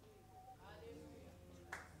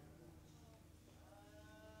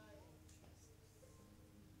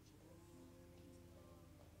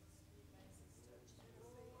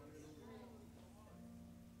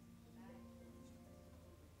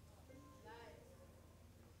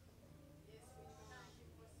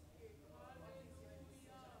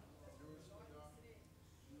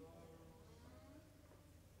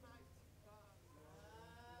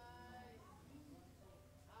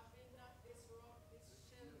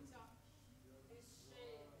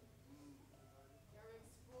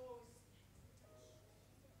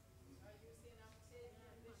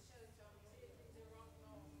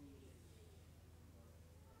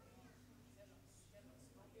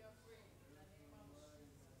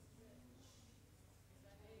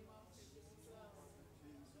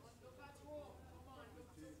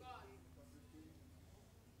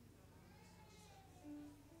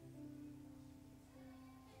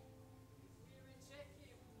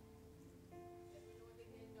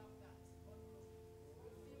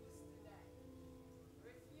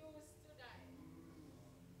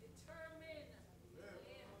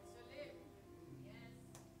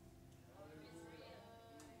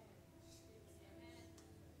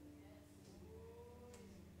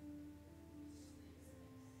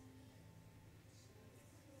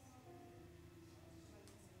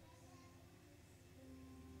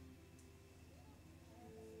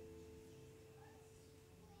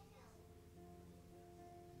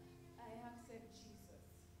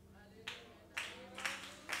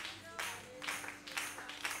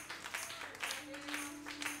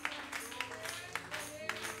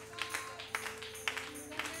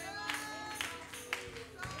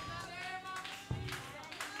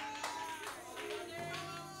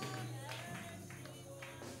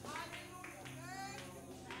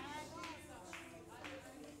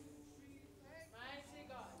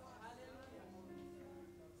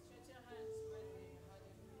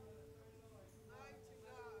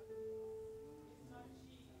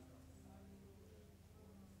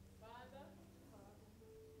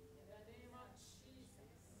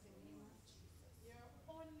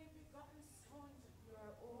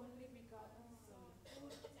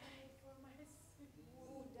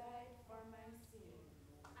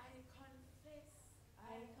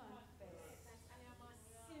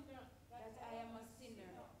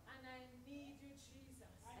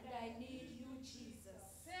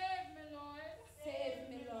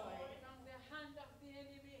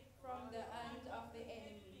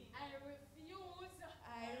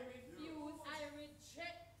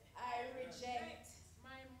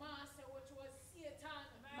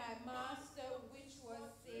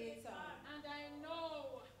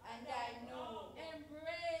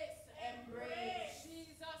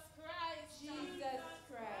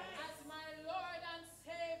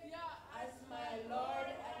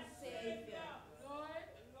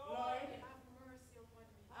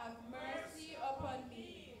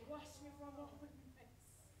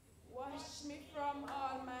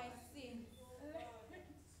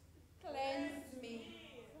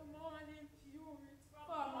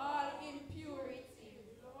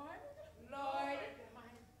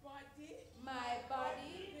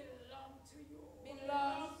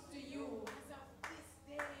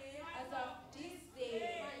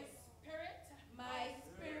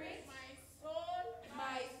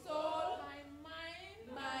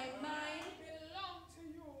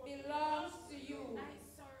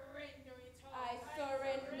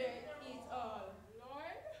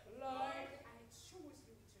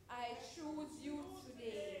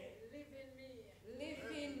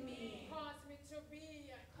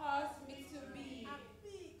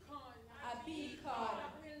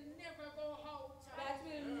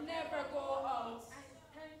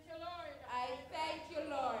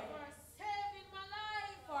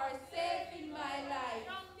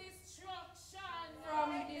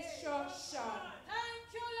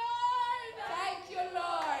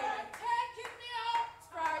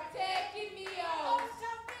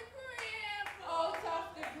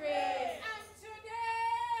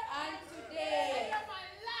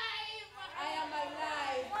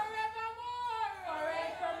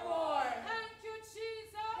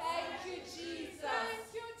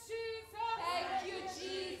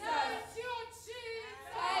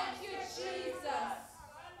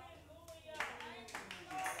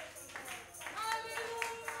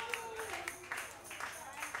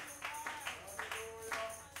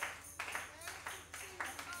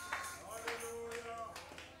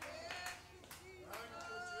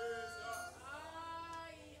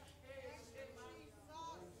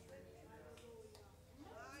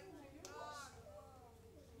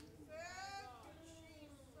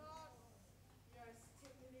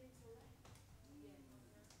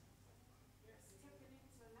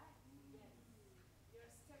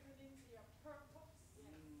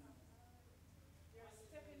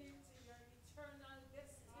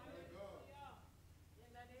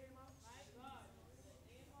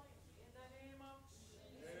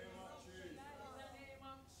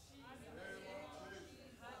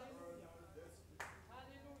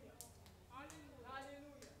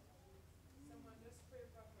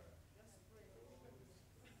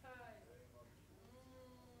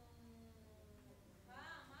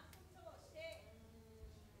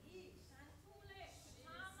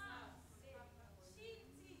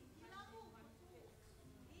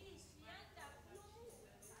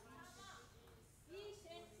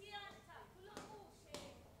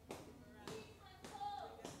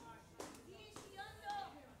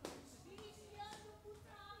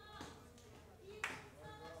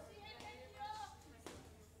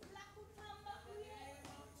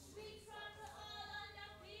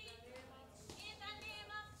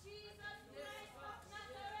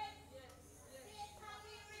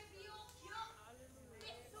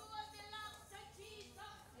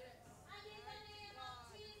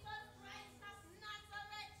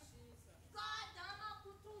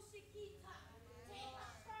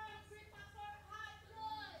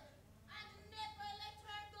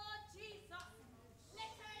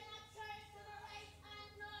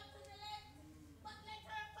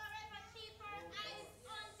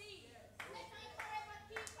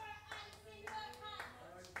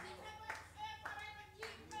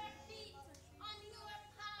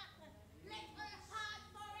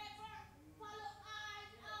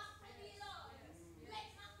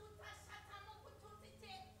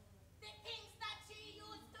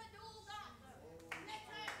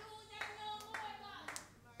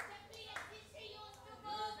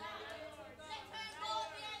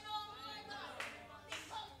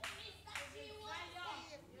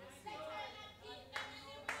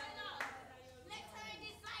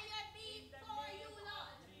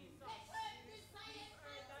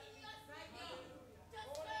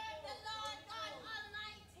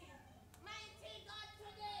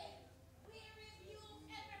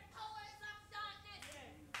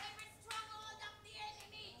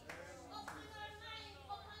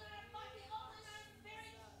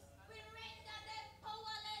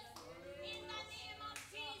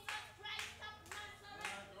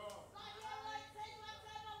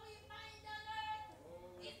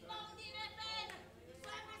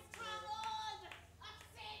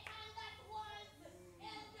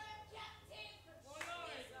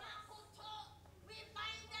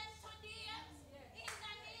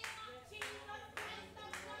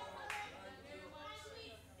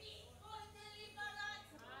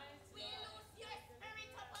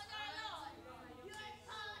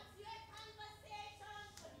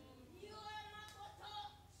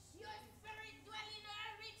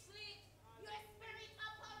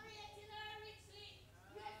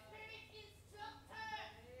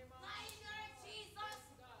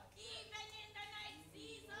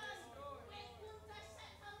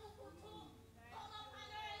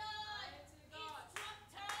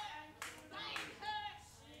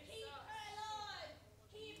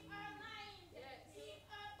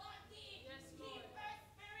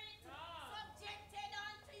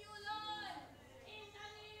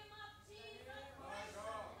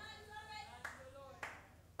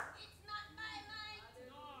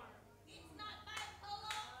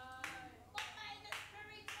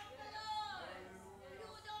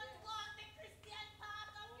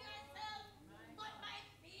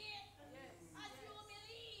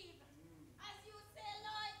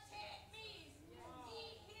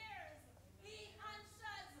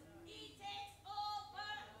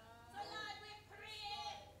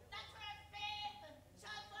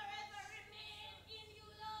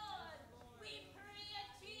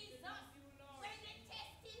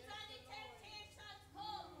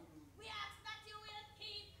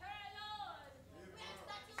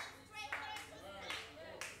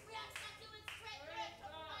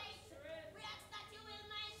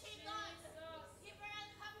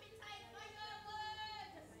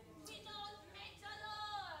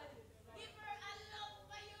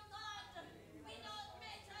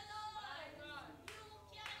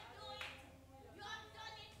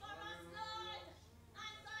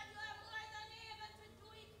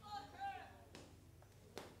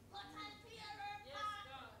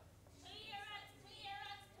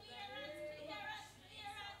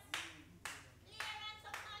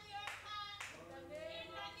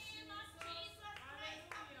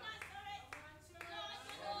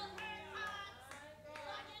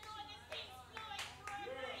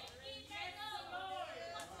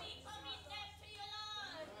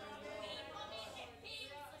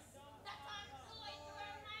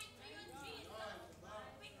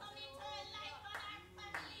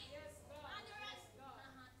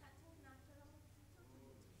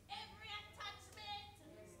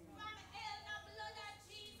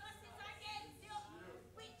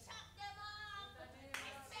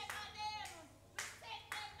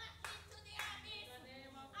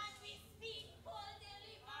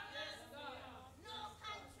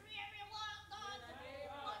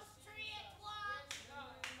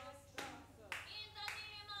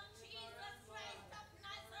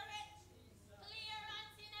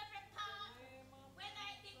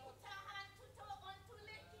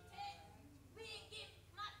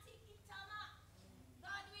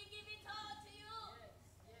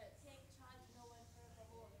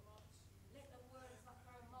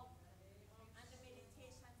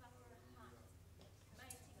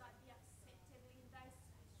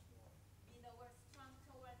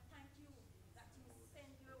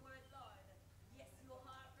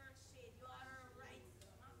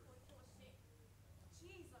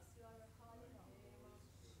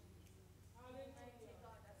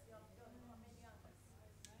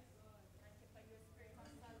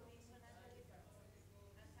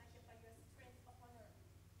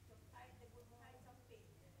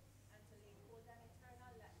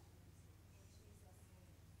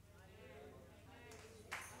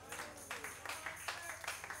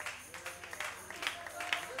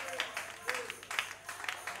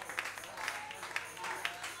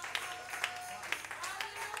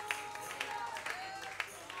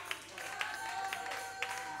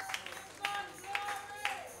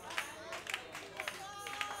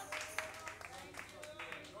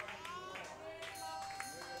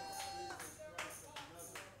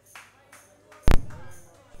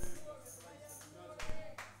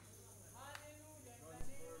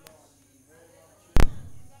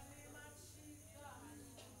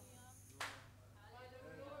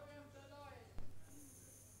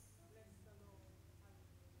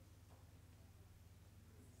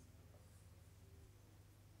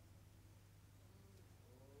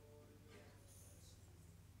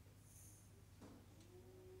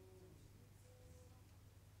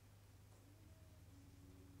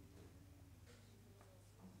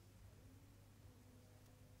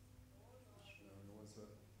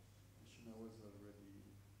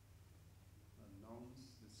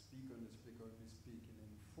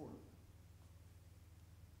 full.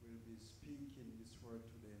 We'll be speaking this word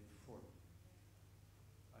today in full.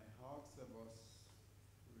 I ask of us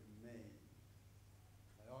to remain.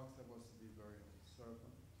 I ask of us to be very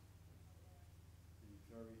observant, be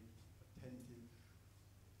very attentive,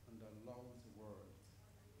 and allow the word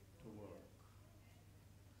to work.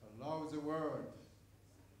 Allow the word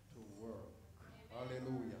to work.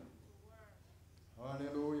 Hallelujah.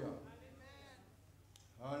 Hallelujah.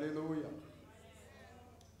 Hallelujah.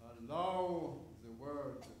 Allow the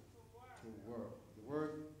word to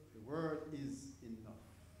work. The word is enough.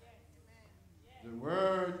 The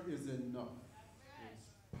word is enough.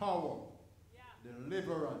 There's power,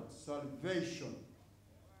 deliverance, salvation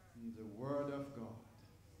in the word of God.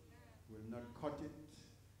 Will not cut it,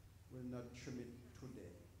 will not trim it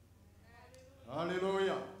today.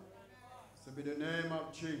 Hallelujah. So be the name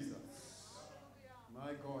of Jesus.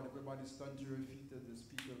 My God, everybody stand to your feet as the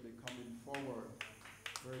speaker will be coming forward.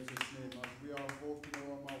 Praise his name as we are opening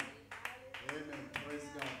our mouth. Amen. Praise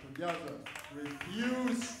God. Together.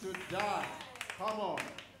 Refuse to die. Come on.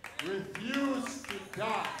 Refuse to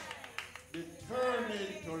die.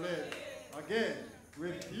 Determined to live. Again.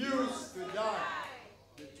 Refuse to die.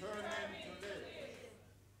 Determined to live.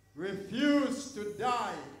 Refuse to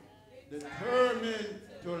die. Determined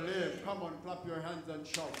to live. Come on, clap your hands and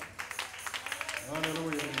shout.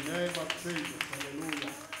 Hallelujah. In the name of Jesus.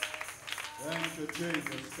 Hallelujah. Thank you,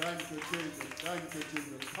 Jesus. Thank you, Jesus. Thank you,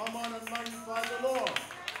 Jesus. Come on and magnify the Lord.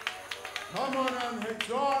 Come on and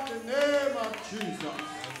exalt the name of Jesus.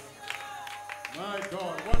 My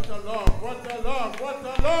God, what a love, what a love, what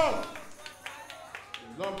a love.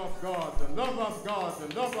 The love of God, the love of God,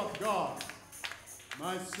 the love of God.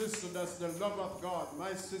 My sister, that's the love of God.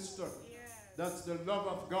 My sister, that's the love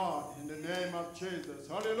of God in the name of Jesus.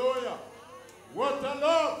 Hallelujah. What a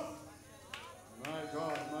love. My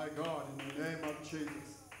God, in the name of Jesus.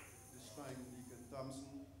 This time, Deacon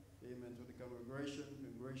Thompson, amen, to the congregation,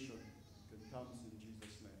 Deacon Thompson, in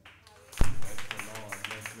Jesus' name. Bless the Lord,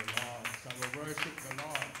 bless the Lord. Shall we worship the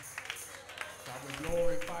Lord? Shall we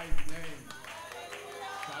glorify his name?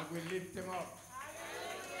 Shall we lift him up?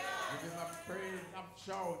 Give him a praise of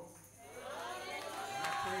shout. And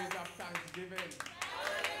a praise of thanksgiving.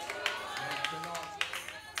 Bless the Lord.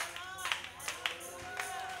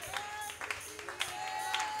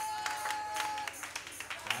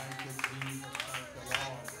 Thank you, Jesus. Thank the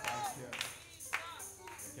Lord. Thank you.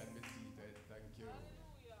 You can be seated. Thank you.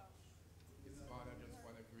 This morning, I just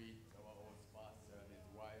want to greet our host pastor and his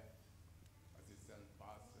wife, assistant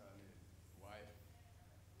pastor and his wife,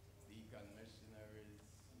 deacon missionaries,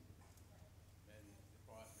 men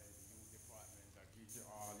department, youth department. I greet you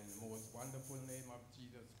all in the most wonderful name of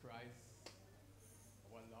Jesus Christ,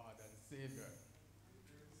 our Lord and Savior.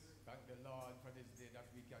 Thank the Lord for this day that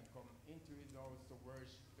we can come into his house to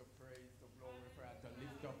worship, to praise, to glorify, to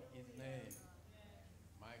lift up his name.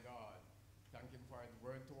 My God, thank him for his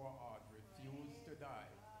word to our heart. Refuse to die.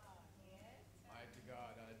 Mighty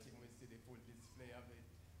God, and I think we see the full display of it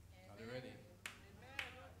already.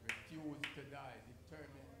 Refuse to die,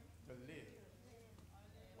 determined to live.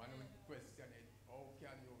 One would question it, how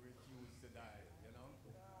can you refuse to die, you know?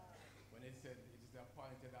 When it said it is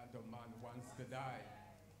appointed unto man once to die,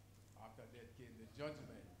 after death came the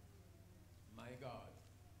judgment. My God,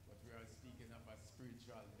 but we are speaking of a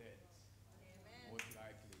spiritual death, most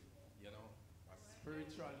likely, you know, a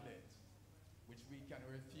spiritual death, which we can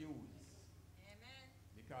refuse.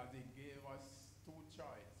 Because he gave us two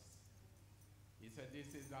choices. He said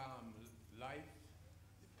this is life.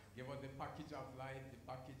 Give us the package of life, the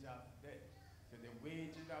package of death. So the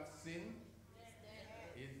wages of sin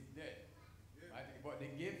is death. Right? But the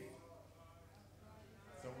gift,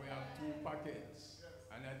 so we have two packages.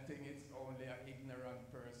 And I think it's only an ignorant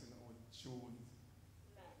person who would choose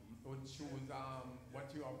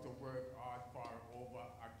what you have to work hard for over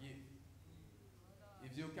a gift.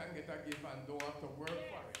 If you can get a gift and don't have to work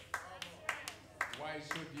for it, why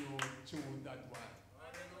should you choose that one?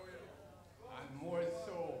 And more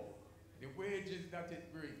so, the wages that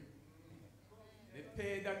it brings, the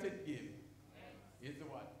pay that it gives, is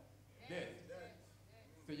what? Death.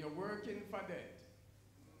 So you're working for death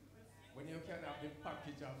when you can have the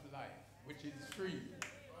package of life, which is free.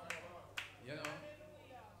 You know?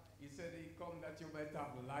 He said he come that you might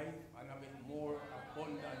have life and have it more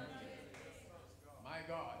abundantly. My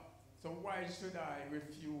God. So why should I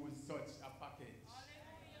refuse such a package?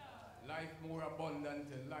 Life more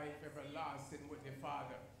abundant, life everlasting with the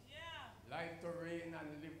Father. Life to reign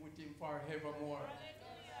and live with him forevermore.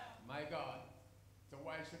 My God. So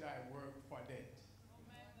why should I work for death?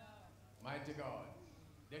 Mighty God.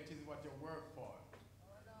 That is what you work for.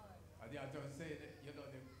 And you have to say that, you know,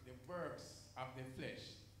 the works of the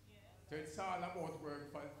flesh. So it's all about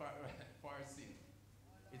work for sin.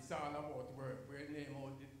 It's all about work. We name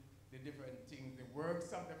out the different things, the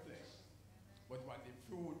works of the flesh, but what the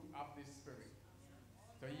fruit of the Spirit.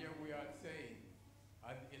 So here we are saying,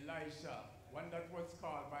 as Elisha, one that was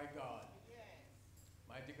called by God,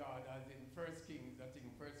 mighty God, as in 1 Kings, I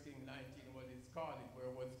think 1 Kings 19 was his calling, where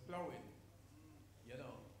it was plowing, you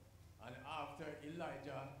know. And after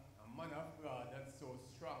Elijah, a man of God that's so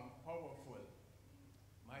strong, powerful,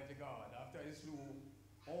 mighty God, after he slew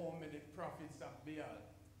all many prophets of Baal,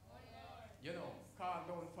 you know, called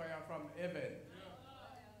down fire from heaven,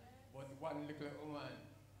 but one little woman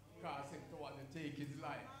caused him to want to take his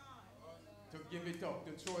life, to give it up,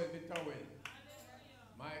 to throw in the towel.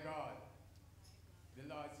 My God, the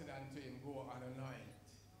Lord said unto him, go and anoint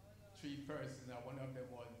 3 persons, and one of them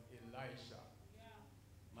was Elisha.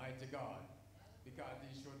 Mighty God, because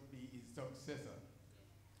he should be his successor.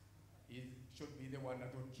 He should be the one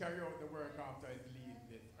that would carry out the work after he leaves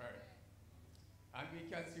this earth. And we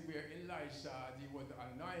can see where Elisha, as he was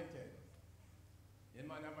anointed, the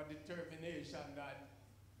man have a determination that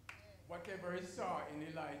whatever he saw in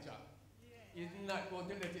Elijah, he's not going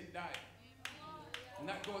to let it die.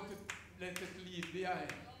 Not going to let it leave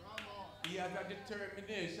behind. He has a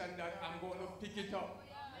determination that I'm going to pick it up.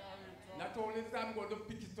 Not only that I'm going to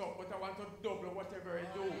pick it up, but I want to double whatever I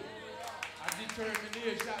do. A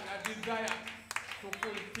determination, a desire to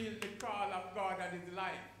fulfill the call of God in his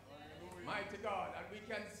life. Mighty God. And we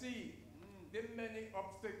can see the many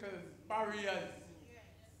obstacles, barriers,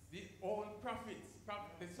 the own prophets,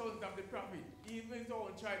 the sons of the prophet, even his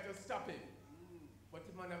own tried to stop him. But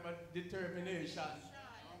the man have a determination.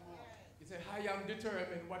 He said, I am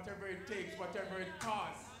determined, whatever it takes, whatever it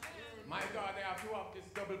costs. My God, I have to have this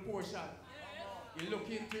double portion. He looked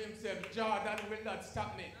into himself, Jordan will not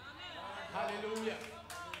stop me. Hallelujah.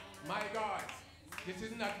 My God, this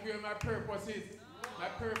is not where my purpose is. My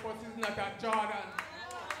purpose is not at Jordan.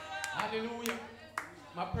 Hallelujah.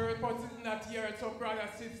 My purpose is not here, so brother,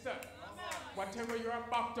 sister. Whatever you are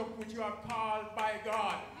backed up with, you are called by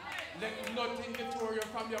God. Let nothing deter you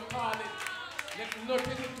from your calling. Let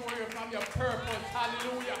nothing deter you from your purpose.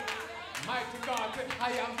 Hallelujah. Mighty God said,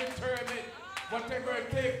 I am determined. Whatever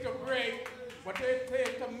it takes to break, whatever it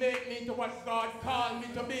takes to make me to what God called me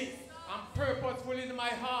to be. I'm purposeful in my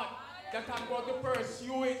heart that I'm going to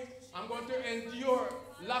pursue it. I'm going to endure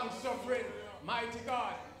long suffering. Mighty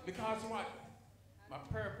God. Because what? My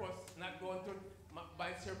purpose not going to,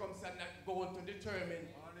 by circumstance, not going to determine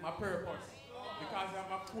my purpose. Because I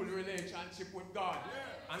have a full relationship with God.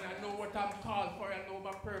 And I know what I'm called for. I know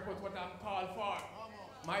my purpose, what I'm called for.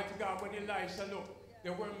 Mighty God, when Elisha looked,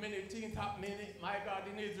 there were many things happening, my God,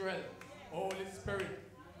 in Israel. Holy Spirit,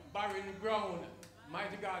 barren ground,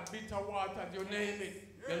 mighty God, bitter waters, you name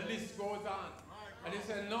it. The list goes on. And he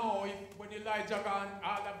said, no, when Elijah gone,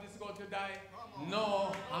 all of this is going to die.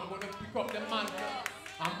 No, I'm going to pick up the mantle.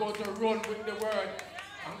 I'm going to run with the word.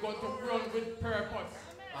 I'm going to run with purpose.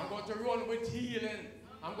 I'm going to run with healing.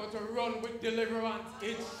 I'm going to run with deliverance.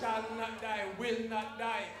 It shall not die, will not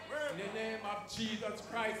die. In the name of Jesus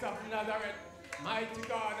Christ of Nazareth. Mighty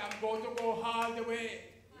God, I'm going to go all the way.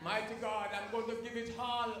 Mighty God, I'm going to give it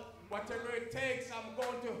all. Whatever it takes, I'm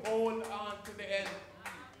going to hold on to the end.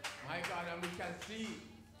 My God, and we can see,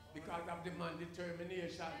 because of the man's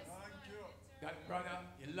determination, that brother,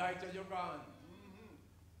 Elijah, you're gone.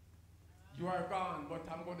 You are gone, but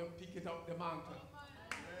I'm going to pick it up the mountain.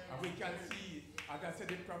 And we can see, as I said,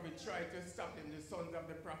 the prophet tried to stop him, the sons of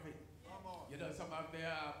the prophet. You know, some of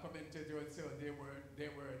their commentators say they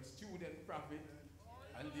were student prophets,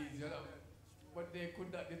 and these, you know, but they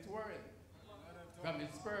could not deter him from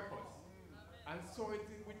his purpose. And so it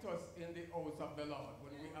is with us in the house of the Lord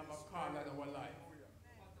when we have a call in our life.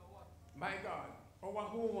 My God,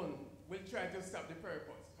 our own will try to stop the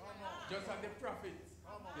purpose. Just as the prophets,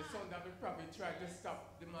 the son of the prophet tried to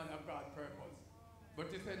stop the man of God's purpose. But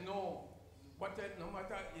he said, no, no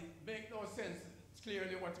matter, it makes no sense.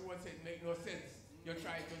 Clearly what he was saying make no sense. You're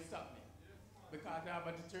trying to stop me. Because I have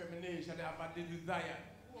a determination, I have a desire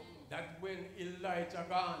that when Elijah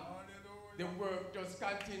gone, the work just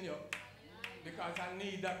continue. Because I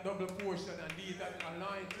need that double portion, I need that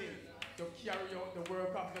anointing to carry out the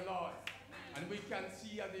work of the Lord. And we can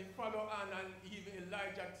see as they follow on, and even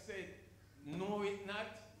Elijah said, know it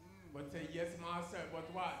not, but say, yes, master,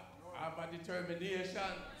 but what? I have a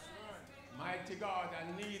determination. Mighty God,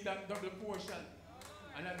 I need that double portion.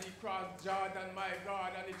 And as he crossed Jordan, my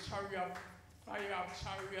God, and the chariot, fire of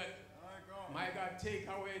chariot, my God, take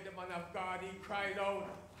away the man of God. He cried out,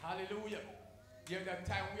 hallelujah. There's that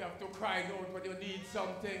time we have to cry out when you need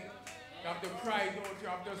something. You have to cry out, you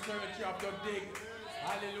have to search, you have to dig.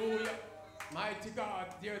 Hallelujah. Mighty God,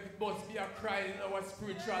 there must be a cry in our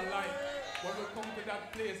spiritual life. When we come to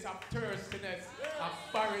that place of thirstiness, of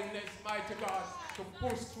barrenness, mighty God, to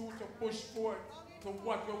push through, to push forward to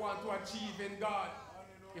what we want to achieve in God.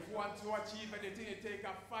 If you want to achieve anything, it take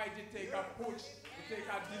a fight, it take a push, it take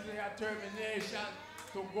a determination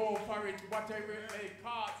to go for it, whatever it may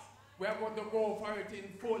cost. We are going to go for it in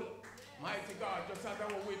full. Mighty God, just as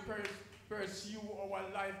how we pursue our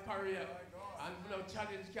life career, and no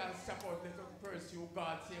challenge can stop us, let us pursue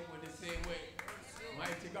God same way, the same way.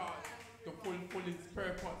 Mighty God, to fulfill its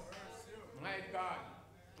purpose. Mighty God,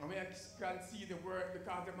 and we can see the word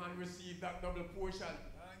because the man received that double portion.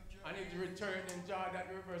 And it returned in Jordan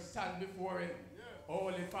River, stand before him.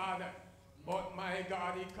 Holy Father. But my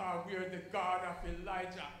God, he called, we are the God of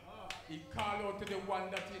Elijah. He called out to the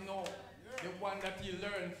one that he know, the one that he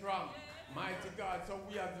learned from. Mighty God, so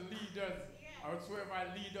we as leaders, or whoever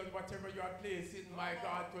leaders, whatever you are placed in, my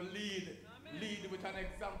God, to lead with an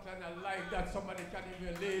example and a life that somebody can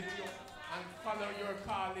emulate you and follow your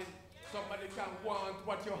calling. Somebody can want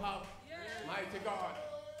what you have. Mighty God.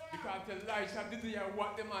 Because Elisha didn't hear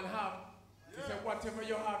what the man have. He said, whatever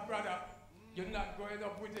you have, brother, you're not going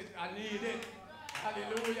up with it. I need it.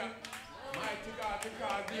 Hallelujah. Mighty God,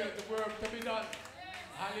 because there's the work to be done.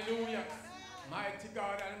 Hallelujah. Mighty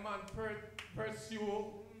God, and man pursue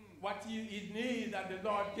what he need, and the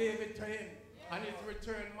Lord gave it to him. And his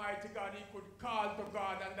return, mighty God, he could call to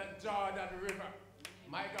God and then Jordan River.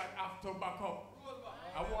 My God, have to back up.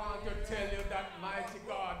 I want to tell you that, mighty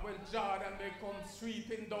God, when Jordan may come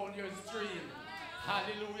sweeping down your stream,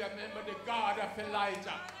 hallelujah, remember the God of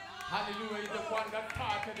Elijah. Hallelujah, is the one that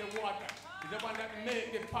parted the water. Is the one that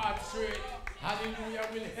made the path straight. Hallelujah,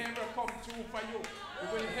 will ever come true for you. He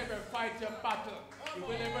will ever fight your battle. He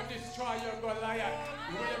will ever destroy your Goliath.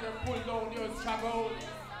 He will ever pull down your stronghold.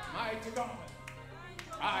 Mighty God,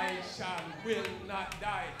 I will not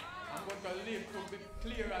die. I'm going to live to be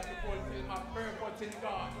clear and to fulfill my purpose in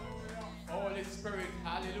God. Holy Spirit,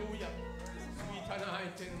 hallelujah. Sweet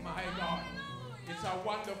anointing, my God. It's a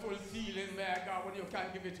wonderful feeling, my God, when you can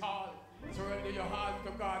give it all. Surrender your heart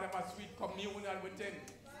to God, have a sweet communion with Him.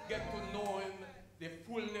 Get to know Him, the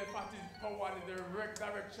fullness of His power, the direct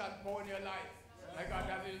direction for your life. My God,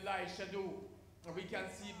 that Elisha do. And we can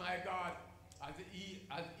see, my God, as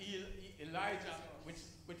Elijah,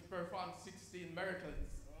 which performed 16 miracles.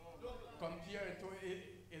 Compared to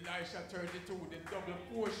Elisha 32, the double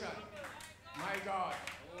portion. My God,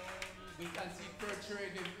 we can see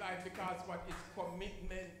portrayed his life because what is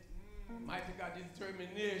commitment, mighty God,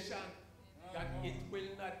 determination, that it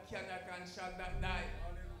will not, cannot, and shall not die.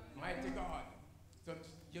 Mighty God. So,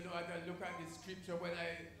 you know, as I look at the scripture, when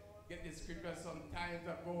I get the scripture some times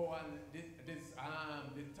ago, and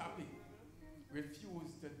the topic,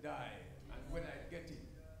 refuse to die, and when I get it,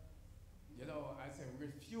 you know, I say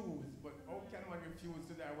refuse, but how can one refuse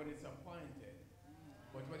to die when it's appointed?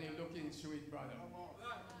 But when you look into it, brother,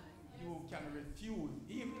 you can refuse,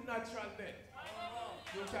 even natural death.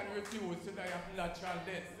 You can refuse to die of natural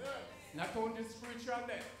death. Not only spiritual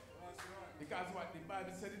death. Because what the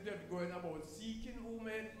Bible said, the devil going about seeking whom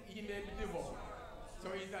he may be devoured. So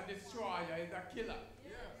he's a destroyer, he's a killer.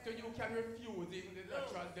 So you can refuse even the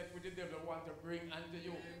natural death which the devil want to bring unto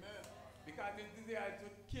you. Because it desires to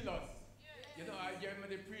kill us. You know, I hear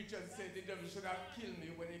many preachers say the devil should have killed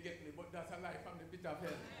me when he get me, but that's a lie from the pit of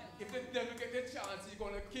hell. If the devil get the chance, he's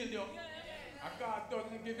going to kill you. And God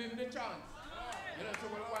doesn't give him the chance. You know,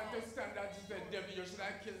 so we want to stand and say, devil, you should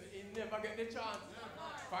have killed me. He never get the chance.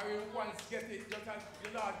 For he once get it, just as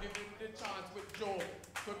the Lord gave him the chance with Job.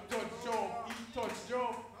 To touch Job, he touched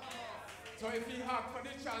Job. So if he had for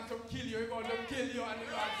the chance to kill you, he's going to kill you, and the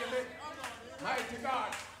Lord give it. Mighty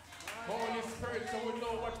God. Holy Spirit, so we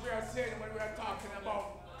know what we are saying when we are talking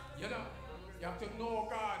about. You know, you have to know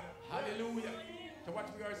God. Hallelujah. So what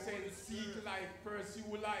we are saying, seek life, pursue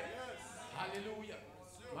life. Hallelujah.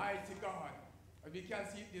 Mighty God. And we can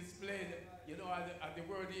see it displayed, you know, as the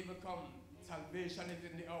word even come, salvation is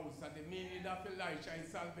in the house. And the meaning of Elisha is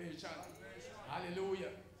salvation. Hallelujah.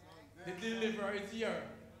 The deliverer is here.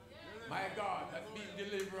 My God, that means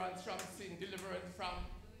deliverance from sin, deliverance from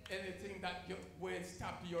anything that will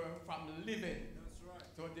stop you from living. Right.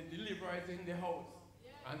 So the deliverer is in the house.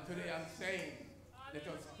 And today I'm saying, let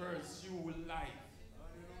us pursue life.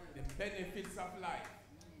 The benefits of life.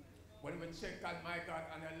 When we check on, my God,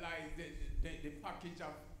 analyze the package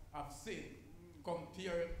of sin,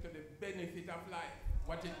 compared to the benefit of life,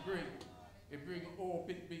 what it brings. It brings hope,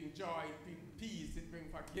 it brings joy, it brings peace, it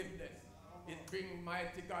brings forgiveness. It brings,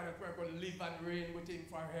 mighty God, that we're going to live and reign with Him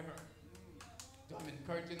forever. So I'm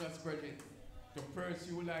encouraging us, brethren, to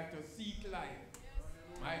pursue life, to seek life.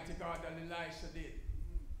 Mighty God, that Elisha did.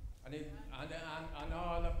 And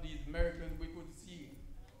all of these miracles we could see.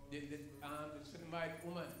 The Shunammite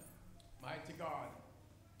woman, mighty God,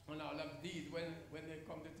 and all of these when they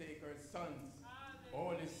come to take her sons,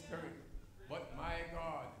 Holy Spirit. But my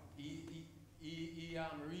God, he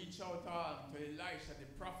reached out to Elisha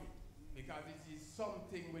the prophet because he sees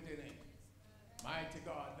something within him. Mighty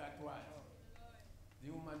God, that was. The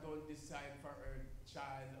woman don't decide for her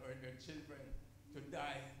child or her children to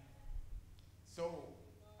die. So,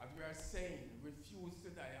 as we are saying, refuse to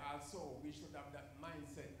die. Also, we should have that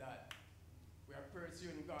mindset that we are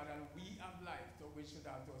pursuing God and we have life, so we should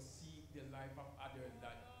have to seek the life of others,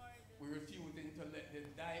 that we're refusing to let them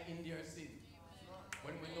die in their sin.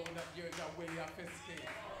 When we know that there's a way of escape,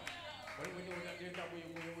 when we know that there's a way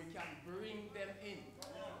where we can bring them in,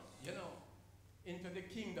 you know, into the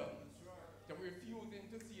kingdom. So we're refusing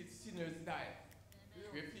to see sinners die.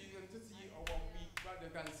 We're refusing to see our weak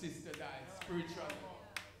brothers and sisters die spiritually.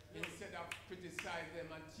 Instead of criticize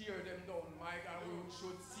them and tear them down, my God, we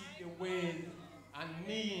should seek the ways and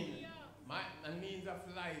means of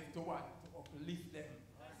life to what? To uplift them,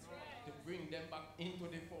 to bring them back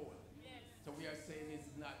into the fold. So we are saying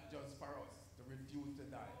it's not just for us to refuse to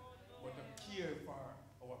die, but to care for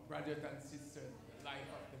our brothers and sisters, the life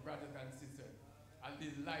of the brothers and sisters. And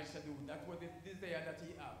this Elisha do, that's what the desire that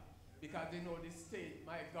he have. Because they know the state,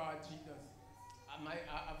 my God, Jesus,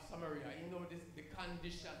 of Samaria, he know the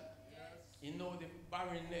condition, he know the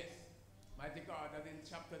barrenness. Mighty God, that in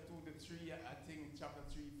chapter 2 to 3, I think chapter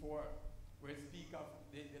 3, 4, where it speak of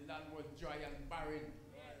the land was dry and barren,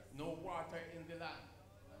 no water in the land.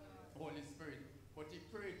 Holy Spirit. But he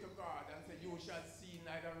prayed to God and said, you shall see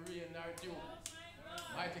neither rain nor dew.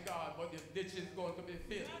 Mighty God, but the ditch is going to be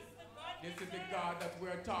filled. This is the God that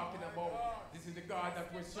we're talking about. This is the God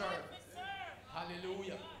that we serve.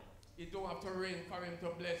 Hallelujah. You don't have to rain for him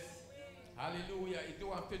to bless. Hallelujah. You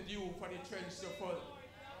don't have to dew for the trench to full.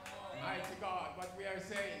 Mighty God, what we are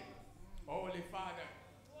saying, Holy Father,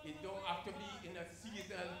 it don't have to be in a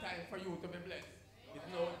seasonal time for you to be blessed.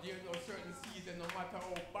 There's no certain season, no matter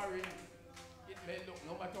how barren it may look,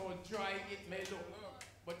 no matter how dry it may look.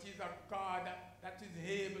 But he's a God that is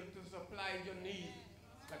able to supply your needs,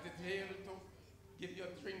 that is able to give you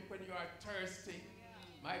a drink when you are thirsty.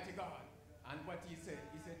 Mighty God. And what he said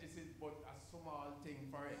this is but a small thing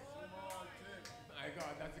for it. My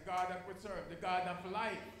God, that's the God that we serve, the God of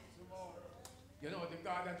life. You know, the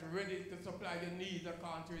God that's ready to supply your needs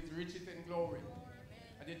according to his riches and glory.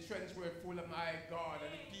 And the trench were full of my God,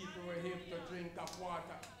 and the people were able to drink of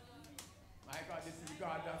water. My God, this is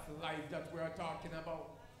God that's life that we are talking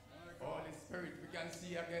about. Holy Spirit, we can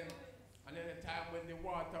see again. And at a time when the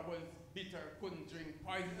water was bitter, couldn't drink,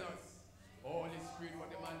 poisonous. Holy Spirit, what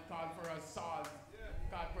the man called for a salt.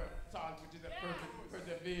 Called for salt, which is a perfect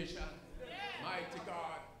preservation. Mighty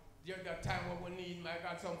God, there's a time when we need, my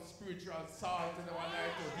God, some spiritual salt in our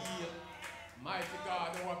life to heal. Mighty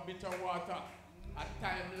God, our bitter water. At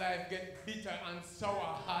times life gets bitter and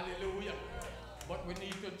sour. Hallelujah. But we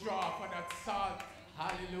need to draw for that salt.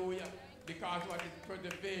 Hallelujah. Because what is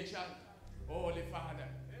preservation. Holy Father.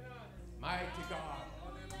 Mighty God.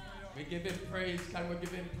 We give him praise. Can we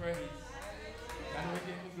give him praise? Can we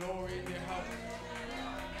give him glory in the house?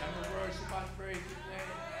 Can we worship and praise his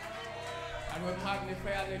name? Can we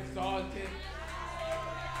magnify and exalt him?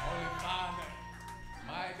 Holy Father.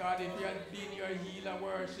 My God, if you had been your healer,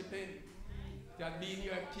 worship him. If you had been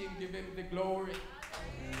your king, give him the glory.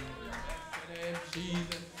 Bless your name,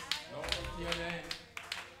 Jesus. Lord, to your name.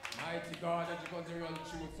 Mighty God, that you're going to run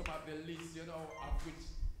through some of the lists, you know, of which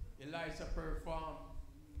Elisha performed,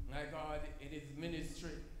 my God, in his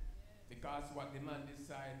ministry. Because what the man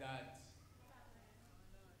decided that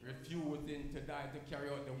refusing to die to carry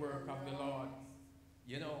out the work of the Lord.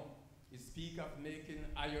 You know, he speak of making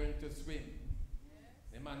iron to swim.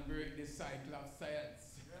 The man break the cycle of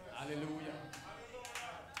science. Hallelujah.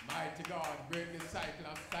 Mighty God, break the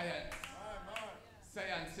cycle of science.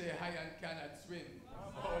 Science say iron cannot swim.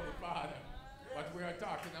 Holy Father. But we are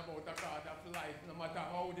talking about a God of life. No matter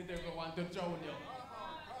how the devil want to drown you,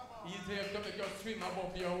 he's here to make you swim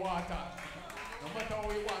above your water. No matter how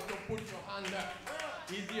he want to put your hand up,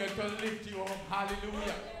 he's here to lift you up.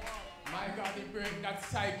 Hallelujah. My God, he break that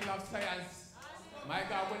cycle of science. My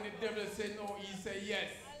God, when the devil say no, he say yes.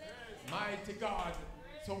 Mighty God.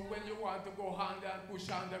 So when you want to go hand and push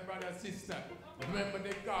on the brother, sister, remember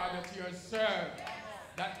the God that you serve.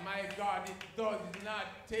 That, my God, it does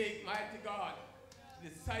not take, mighty God, the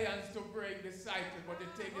science to break the cycle, but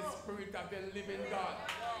it takes the spirit of the living God.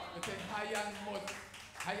 It says, iron must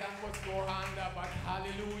I am was go under, but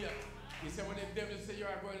hallelujah. He said when the devil say you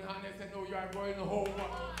are going under, he said no, you are going home.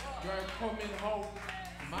 You are coming home.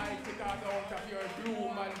 Mighty God, out of your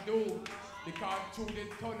gloom and doom. Because through the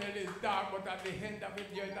tunnel is dark, but at the end of it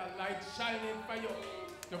there is a light shining for you.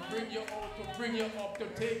 To bring you out, to bring you up, to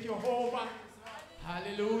take you over.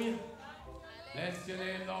 Hallelujah. Bless your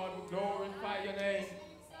name, Lord. We glorify your name.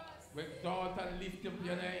 We exalt and lift up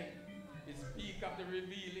your name. We speak of the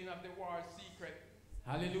revealing of the war secret.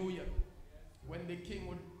 Hallelujah. When the king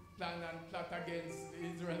would plan and plot against the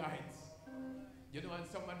Israelites, you know, and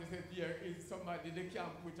somebody said, there is somebody in the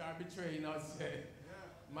camp which are betraying us.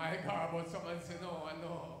 My God, but someone said, no, I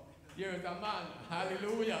know. Here's a man.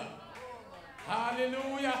 Hallelujah.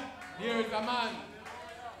 Hallelujah. Here's a man.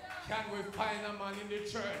 Can we find a man in the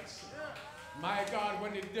church? My God,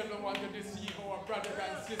 when the devil wants to deceive our brothers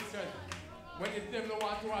and sisters, when the devil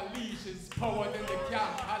wants to unleash his power in the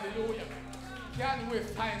camp, hallelujah. Can we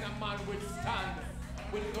find a man with stand,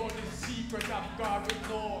 with know the secret of God, with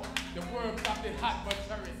know the works of the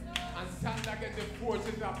adversary, and stand against the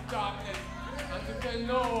forces of darkness, and to say,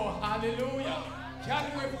 no, hallelujah.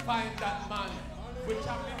 Can we find that man which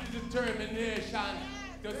have the determination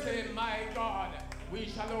to say, my God, we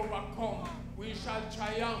shall overcome, we shall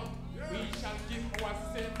triumph, we shall give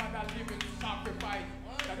ourselves as a living sacrifice,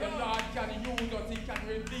 that the Lord can use us, he can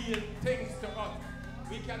reveal things to us.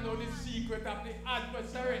 We can know the secret of the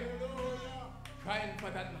adversary. Crying for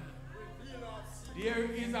that man. There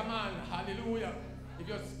is a man, hallelujah. If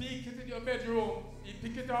you speak it in your bedroom, he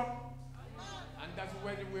pick it up, and that's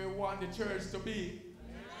where we want the church to be.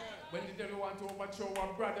 When the devil wants to overthrow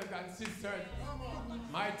our brothers and sisters,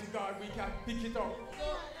 mighty God, we can pick it up.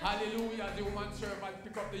 Hallelujah. The woman servant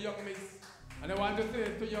pick up the young miss. And I want to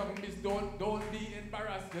say to young miss, don't be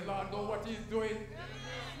embarrassed. The Lord knows what he's doing.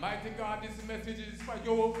 Mighty God, this message is for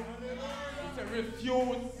you. It's a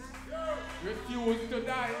refuse. Refuse to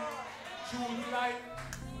die. Choose life.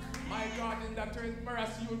 My God, in that to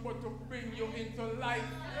embarrass you, but to bring you into life.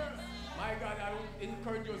 My God, I would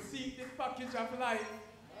encourage you, seek the package of life.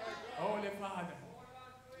 Holy Father,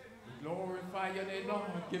 we glorify your name, Lord.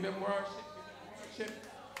 Give him worship.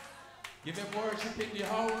 Give him worship in the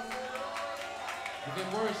house. Give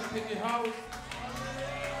him worship in the house.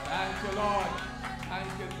 Thank you, Lord.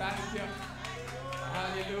 Thank you, thank you.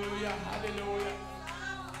 Hallelujah, hallelujah.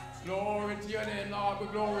 Glory to your name, Lord. We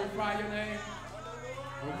glorify your name.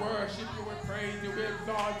 We worship you, we praise you, we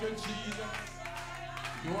exalt you, Jesus.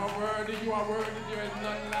 You are worthy, you are worthy. There is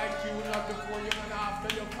none like you, not before you and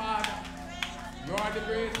after your Father. You are the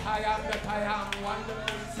great I am that I am,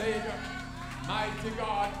 wonderful Savior. Mighty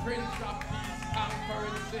God, Prince of Peace,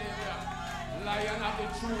 conquering Savior. Lion of the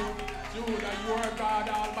truth, Judah, you are God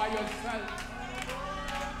all by yourself.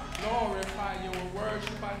 Glorify you, we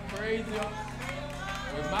worship and praise you.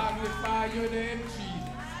 We magnify your name, Jesus.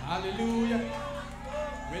 Hallelujah.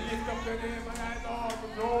 We lift up your name and I Lord, we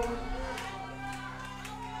glory.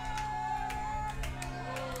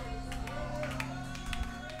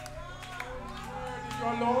 You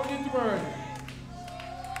alone is worthy.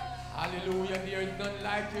 Hallelujah. There is none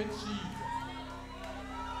like you, Jesus.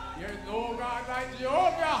 There is no God like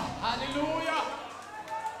Jehovah. Hallelujah.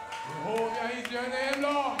 Jehovah is your name,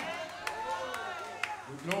 Lord.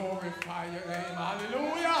 We glorify your name.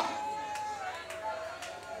 Hallelujah.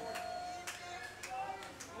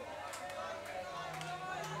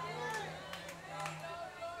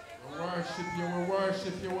 We worship you, we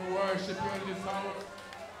worship you, we worship you in this hour.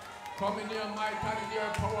 Come in your might and in your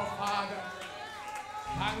power, Father.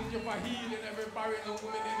 Thank you for healing every barren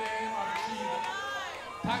woman in the name of Jesus.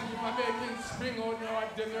 Thank you for making spring out in our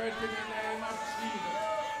desert in the name of Jesus.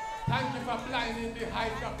 Thank you for blinding the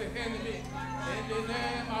height of the enemy in the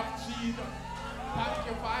name of Jesus. Thank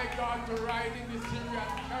you for God to ride in the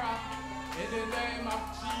Syrian car in the name of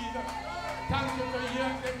Jesus. Thank you for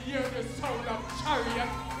hear the sound of chariot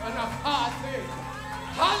and of horses.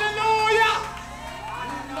 Hallelujah!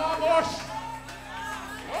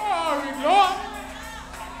 Glory, glory.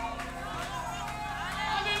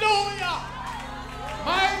 Hallelujah.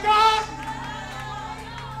 My God.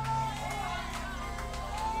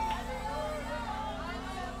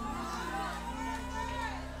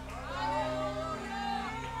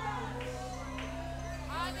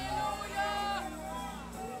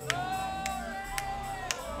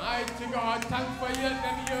 Mighty God, thanks for hearing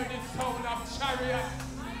the sound of chariot.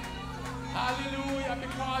 Hallelujah,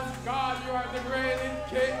 because God, you are the great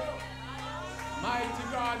King.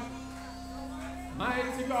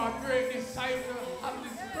 Mighty God, great disciple of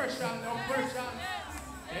discretion, oppression.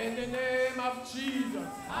 In the name of Jesus.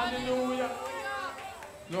 Hallelujah.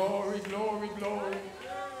 Glory, glory, glory.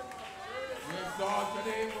 We exalt your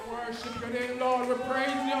name, we worship your name, Lord, we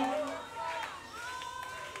praise you.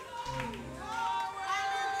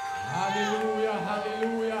 Hallelujah,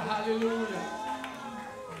 hallelujah, hallelujah.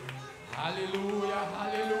 Hallelujah,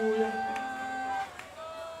 hallelujah.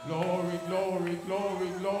 Glory, glory, glory,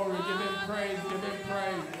 glory. Give him praise, give him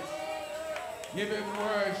praise. Give him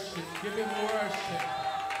worship, give him worship.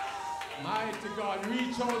 Mighty God,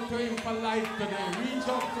 reach out to him for life today. Reach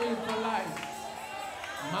out to him for life.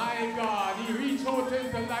 My God, he reach out to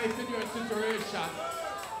him to life in your situation.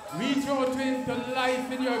 Reach out to him to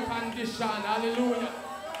life in your condition. Hallelujah.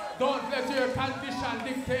 Don't let your condition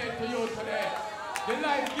dictate to you today. The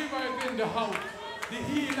life giver is in the house. The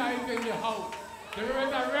healer is in the house. The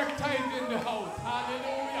resurrector is in the house.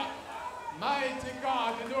 Hallelujah. Mighty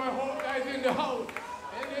God, the door holder is in the house.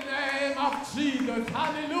 In the name of Jesus.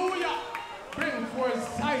 Hallelujah. Bring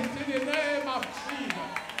forth sight in the name of Jesus.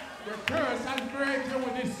 The curse and breaker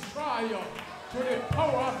will destroy you through the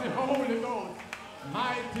power of the Holy Ghost.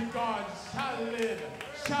 Mighty God shall live,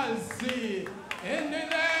 shall see. In the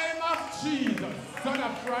name of Jesus, Son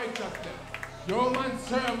of righteousness, your man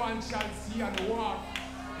servant shall see and walk.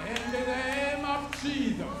 In the name of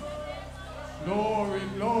Jesus. Glory,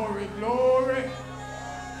 glory, glory.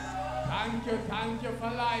 Thank you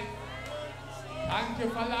for life. Thank you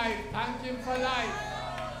for life. Thank him for life.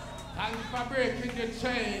 Thank you for breaking the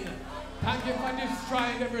chain. Thank you for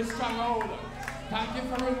destroying every stronghold. Thank you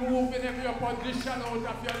for removing every opposition out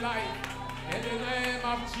of your life. In the name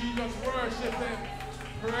of Jesus, worship him.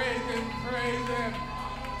 Praise him, praise him.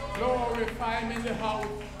 Glorify him in the house.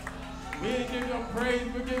 We give you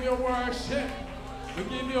praise, we give you worship. We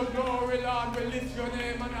give you glory, Lord. We lift your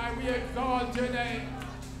name and we exalt your name.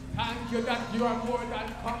 Thank you that you are more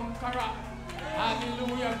than conqueror.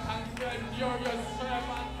 Hallelujah. Thank you that you're your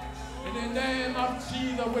servant. In the name of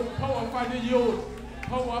Jesus, with power for the youth,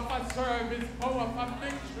 power for service, power for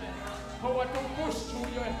victory, power to push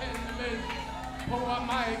through your enemies, power,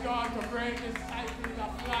 my God, to break the cycles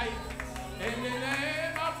of life. In the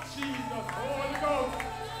name of Jesus, Holy Ghost.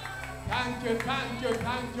 Thank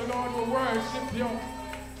you, Lord. We worship you.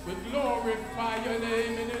 We glorify your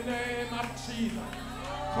name in the name of Jesus.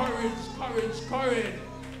 Courage, courage, courage.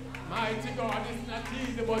 Mighty God, it's not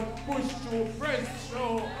easy, but push through, press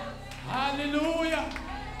through. Hallelujah.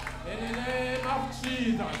 In the name of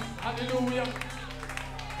Jesus. Hallelujah.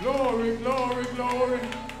 Glory, glory, glory.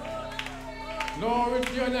 Glory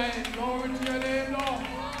to your name. Glory to your name, Lord.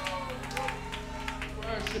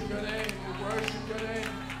 Worship your name. We worship your name.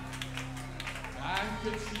 Thank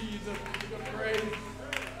you, Jesus. We give you praise.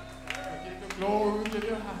 We give you glory. We give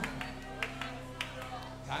you honor.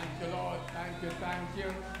 Thank you, Lord. Thank you, thank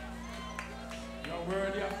you. You're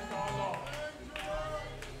worthy of it all, Lord.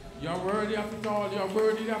 You're worthy of it all. You're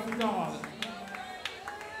worthy of it all.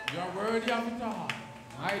 You're worthy of it all.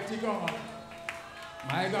 Mighty God.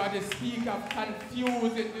 My God, the speak of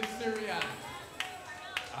confusing the Syrian.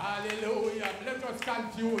 Hallelujah. Let us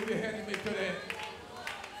confuse the enemy today.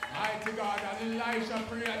 Mighty God, as Elijah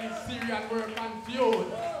prayed and the Syrian were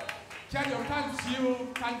confused. Can you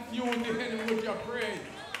confuse the enemy with your praise?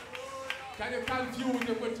 Can you confuse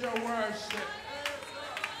him with your worship?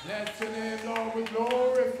 Bless your name, Lord. We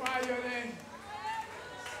glorify your name.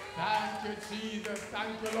 Thank you, Jesus.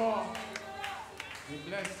 Thank you, Lord. We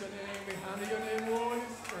bless your name. We honor your name, Holy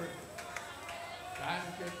Spirit.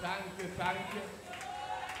 Thank you, thank you, thank you.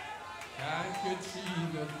 Thank you,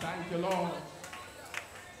 Jesus. Thank you, Lord.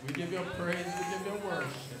 We give you praise. We give you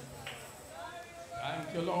worship.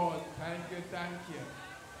 Thank you, Lord. Thank you, thank you.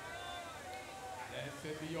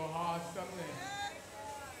 Blessed be your awesome name.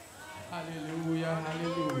 Hallelujah,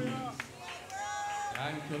 hallelujah.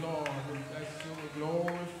 Thank you, Lord. We bless you. We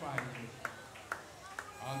glorify you.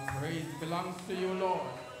 All praise belongs to you,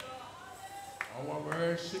 Lord. Our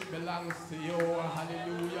worship belongs to you. Our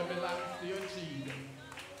hallelujah belongs to you, Jesus.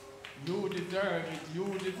 You deserve it. You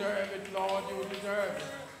deserve it, Lord. You deserve it.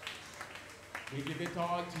 We give it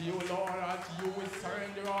all to you, Lord. All to you we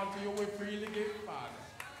surrender. All to you we freely give, Father.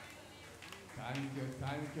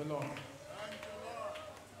 Thank you, Lord.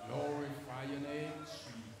 Glorify your name,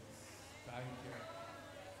 Jesus. Thank you.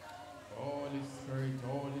 Holy Spirit,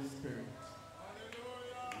 Holy Spirit.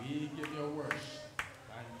 We give you worship.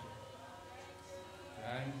 Thank you.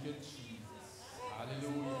 Thank you, Jesus.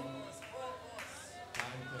 Hallelujah.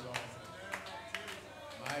 Thank you, Lord.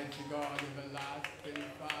 Mighty God, everlasting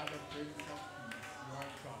Father, Prince of Peace, you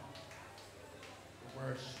are God. We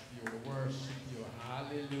worship you, we worship you.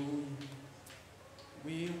 Hallelujah.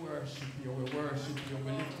 We worship you, we worship you.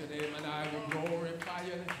 We lift your name and I will glorify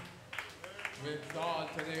your name. We exalt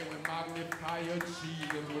your name, we magnify your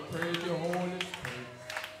Jesus. We praise your Holy Spirit.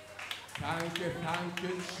 Thank you,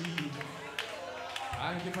 Jesus.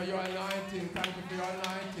 Thank you for your anointing. Thank you for your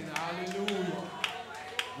anointing. Hallelujah.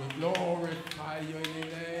 We glorify you in the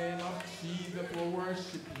name of Jesus. We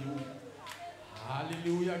worship you.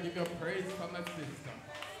 Hallelujah. Give your praise for my sister.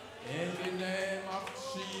 In the name of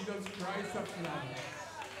Jesus Christ of Nazareth.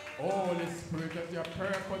 Holy Spirit, that your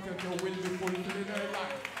purpose and your will be fulfilled in her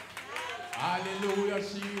life. Hallelujah.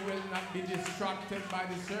 She will not be distracted by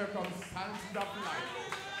the circumstances of life,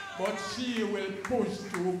 but she will push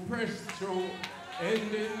through, press through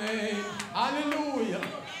in the name, hallelujah,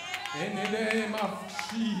 in the name of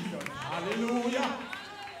Jesus. Hallelujah.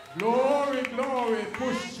 Glory, glory,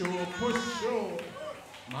 push through.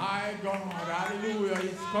 My God, hallelujah,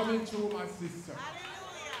 it's coming through, my sister.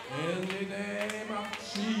 In the name of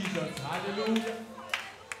Jesus, hallelujah.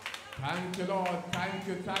 Thank you, Lord, thank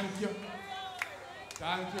you.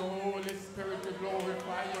 Thank you, Holy Spirit, we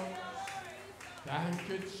glorify you. Thank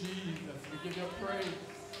you, Jesus, we give you praise.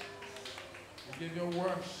 We give you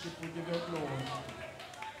worship, we give you glory.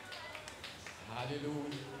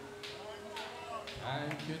 Hallelujah.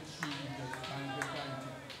 Thank you, Jesus, thank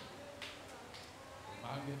you.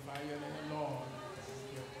 Magnify your name, Lord. Thank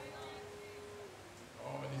you.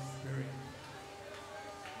 Holy Spirit.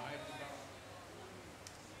 Mighty God.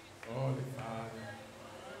 Holy Father.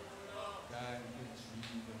 Thank you,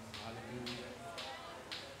 Jesus. Hallelujah.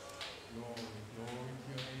 Glory to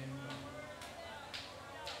your name, Lord.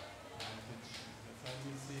 Thank you, Jesus. And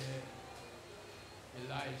we see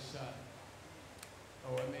Elisha,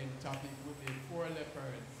 our main topic would be 4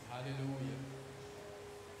 leopards. Hallelujah.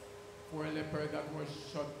 4 leopards that were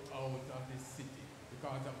shut out of the city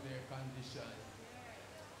because of their condition.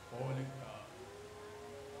 Holy God.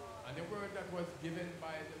 And the word that was given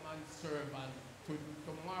by the man's servant to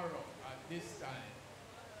tomorrow at this time,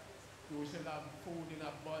 you shall have food in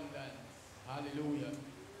abundance. Hallelujah.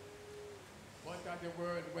 But that the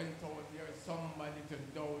word went out, there is somebody to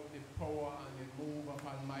doubt the power and the move of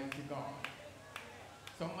Almighty God.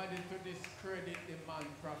 Somebody to discredit the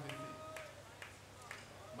man's prophecy.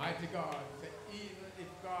 Mighty God, say, even if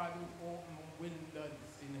God would open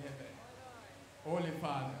windows in heaven, Holy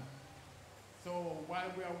Father. So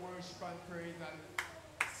while we are worship and praise and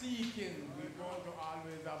seeking, we're going to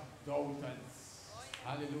always have doubters.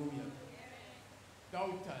 Hallelujah.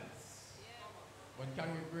 Doubters. But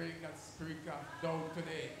can we break that spirit of doubt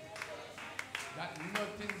today? That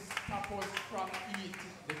nothing stops us from eating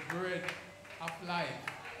the bread of life.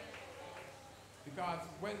 Because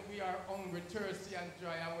when we are hungry, thirsty, and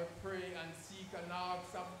dry, and we pray and seek and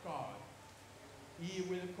ask of God, He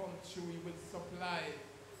will come through, He will supply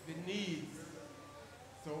the needs.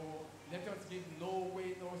 So let us give no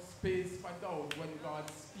way, no space for doubt when God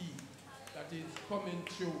speaks, that He's coming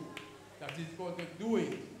through, that He's going to do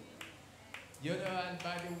it. You know, and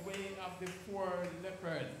by the way of the 4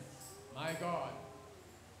 leopards, my God,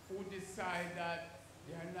 who decide that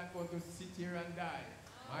they are not going to sit here and die.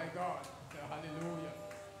 My God, hallelujah.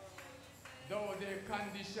 Though their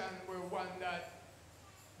condition were one that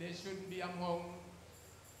they shouldn't be among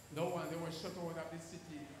no one, they were shut out of the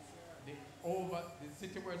city. The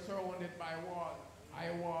city were surrounded by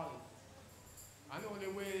high walls. And the only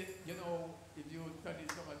way, you know, if you study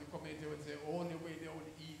some of the community, would say only way they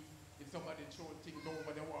would eat if somebody throw things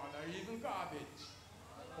over the wall, or even garbage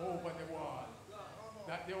over the wall,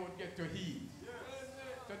 that they would get to eat.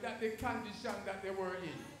 So that the condition that they were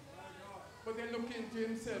in. But they look into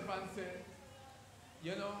himself and say,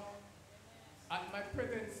 you know, at my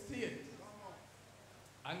present state,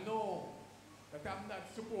 I know that I'm not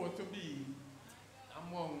supposed to be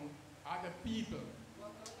among other people.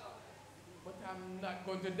 But I'm not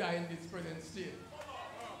going to die in this present state.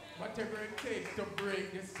 Whatever it takes to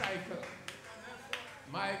break the cycle.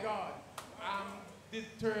 My God, I'm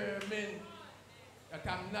determined that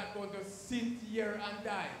I'm not going to sit here and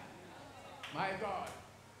die. My God,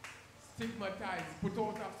 stigmatized, put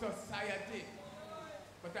out of society.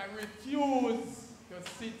 But I refuse to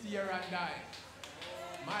sit here and die.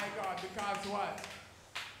 My God, because what?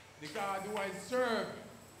 The God who I serve,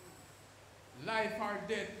 life or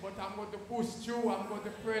death, but I'm going to push through, I'm going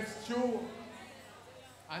to press through.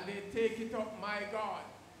 And they take it up, my God,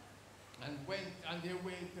 and went on their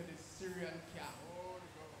way to the Syrian camp.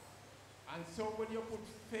 And so when you put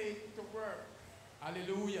faith to work,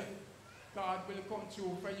 hallelujah, God will come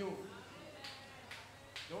through for you.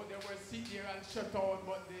 Though they were sitting here and shut out,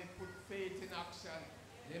 but they put faith in action.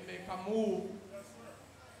 They make a move.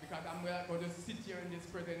 Because I'm not going to sit here in this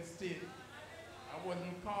present state. I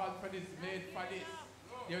wasn't called for this, made for this.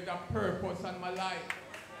 There's a purpose on my life.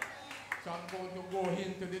 So I'm going to go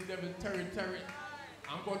into the devil's territory.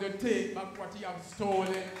 I'm going to take back what he has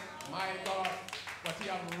stolen. My God, what he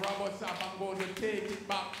have robbed us of, I'm going to take it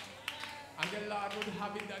back. And the Lord would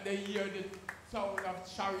have it that they hear the sound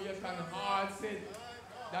of chariots and horses.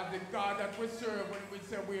 That the God that we serve, when we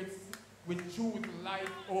say we choose life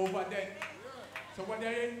over death. So what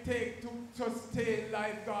it takes to sustain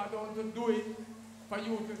life, God wants to do it for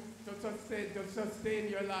you to sustain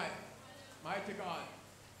your life. Mighty God.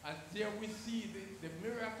 And there we see the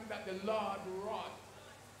miracle that the Lord wrought.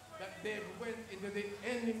 That they went into the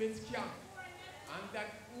enemy's camp. And that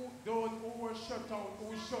those who were shut out,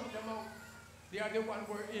 who shut them out, they are the ones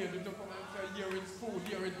who were able to come and say, here is food,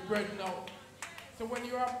 here is bread now. So when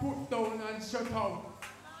you are put down and shut out,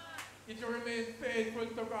 if you remain faithful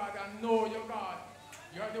to God and know your God,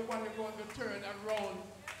 you are the one who's going to turn around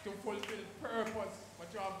to fulfill purpose,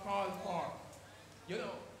 what you have called for. You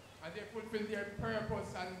know, and they fulfill their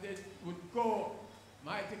purpose and they would go,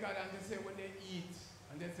 mighty God, and they say when they eat,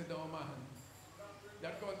 and they say, no man,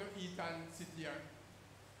 they're going to eat and sit here.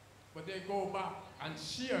 But they go back and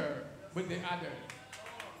share with the others.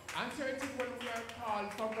 And so it is when we are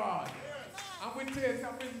called for God. And we taste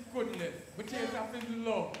of his goodness, we taste of his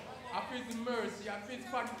love, of his mercy, of his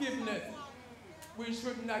forgiveness. We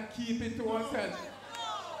should not keep it to ourselves.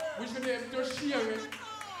 We should be able to share it.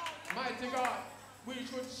 Mighty God, we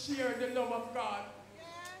should share the love of God.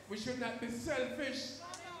 We should not be selfish.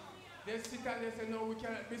 They sit and they say, no, we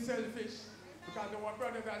cannot be selfish. Because our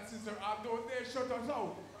brothers and sisters, although they shut us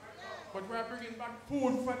out, but we are bringing back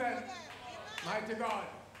food for them. Mighty God.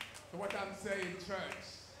 So what I'm saying,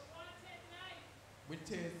 church, we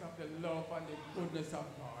taste of the love and the goodness of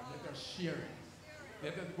God. Let us share it.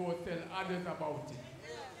 Let us go tell others about it.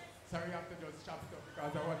 Sorry, I have to just chop it up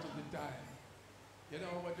because I watch the time. You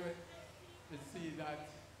know what we see that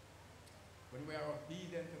when we are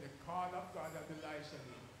obedient to the call of God as Elisha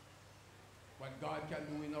did, what God can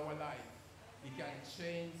do in our life, he can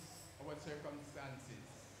change our circumstances.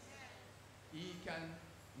 He can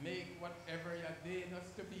make whatever he ordained us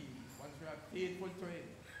to be, once we are faithful to him,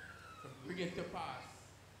 to bring it to pass.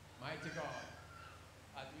 Mighty God,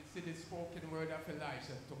 as we see the spoken word of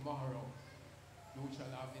Elisha, tomorrow you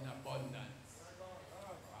shall have in abundance.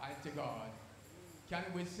 Mighty God, can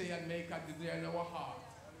we say and make a desire in our heart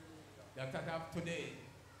that I have today,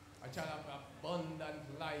 I shall have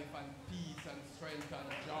abundant life and peace and strength and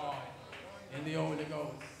joy in the Holy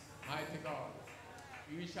Ghost. Mighty God,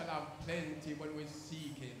 we shall have plenty when we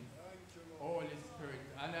seek him. Holy Spirit,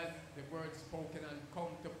 and as the word spoken and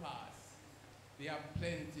come to pass, they have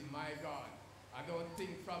plenty, my God. I don't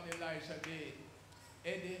think from Elisha day,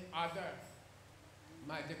 any other,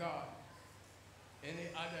 mighty God, any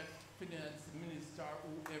other finance minister,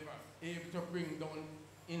 whoever, able to bring down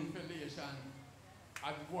inflation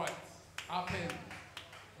at what happened,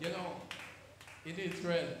 you know, in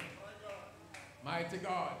Israel. Mighty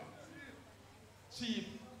God,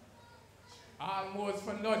 cheap, almost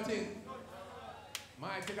for nothing.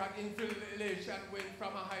 Mighty God, inflation went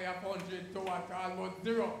from a high of 100 to what, almost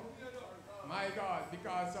 0. My God,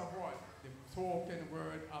 because of what? The spoken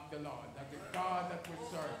word of the Lord. That the God that we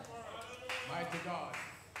serve, mighty God,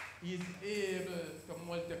 is able to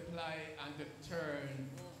multiply and to turn,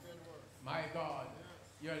 my God,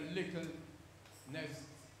 your littleness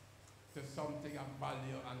to something of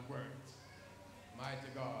value and worth.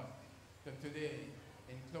 Mighty God. So today,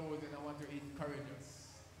 in closing, I want to encourage us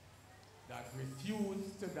that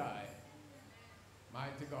refuse to die,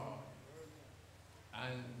 mighty God,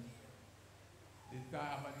 and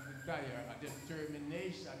desire a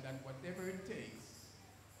determination that whatever it takes,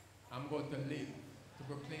 I'm going to live to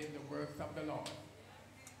proclaim the works of the Lord.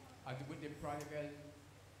 As with the prodigal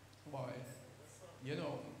boy, you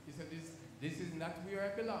know, he said, this is not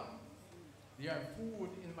where I belong. There are food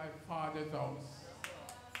in my Father's house.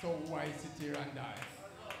 So why sit here and die?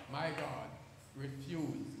 My God,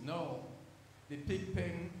 refuse. No, the pig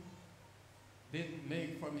pen didn't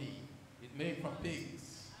make for me. It made for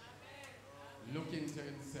pigs. Look into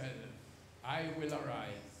himself. I will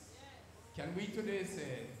arise. Can we today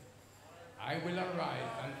say, I will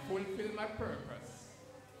arise and fulfill my purpose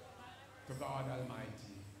to God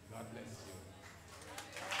Almighty. God bless you.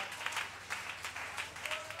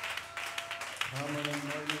 Come and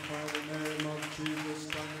magnify the name of Jesus.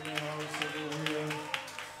 Stand in the house over here.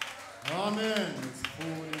 Amen. It's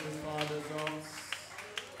food in the Father's house.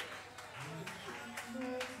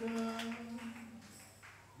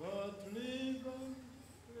 But live and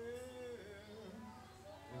declare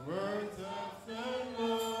the words of the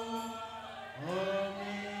Lord.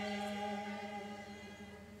 Amen.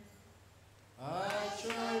 I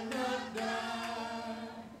shall not die,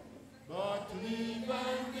 but live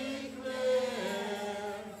and declare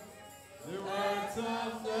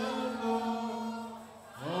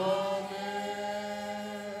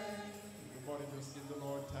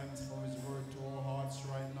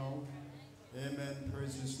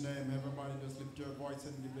voice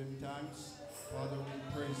and give him thanks. Father, we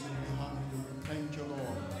praise you, we honor you, we thank you,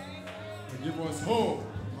 Lord. You give us hope,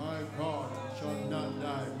 my God, we shall not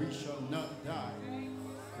die, we shall not die. We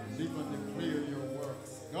live and declare your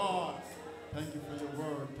works. God, thank you for your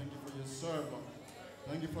word, thank you for your servant.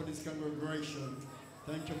 Thank you for this congregation.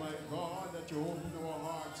 Thank you, my God, that you open our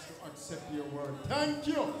hearts to accept your word. Thank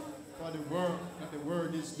you for the work that the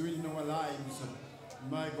word is doing in our lives.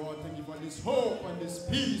 My God, thank you for this hope and this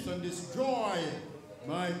peace and this joy.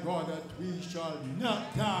 My God, that we shall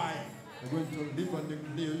not die. We're going to live and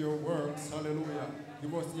declare your works. Hallelujah.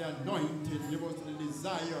 Give us the anointing. Give us the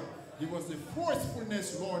desire. Give us the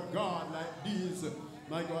forcefulness, Lord God, like these.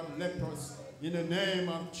 My God, let us, in the name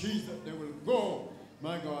of Jesus, they will go.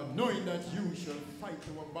 My God, knowing that you shall fight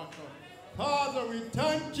our battle. Father, we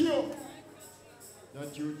thank you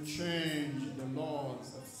that you change the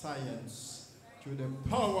laws of science through the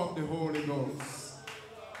power of the Holy Ghost.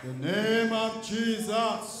 In the name of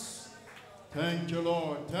Jesus. Thank you,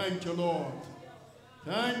 Lord. Thank you, Lord.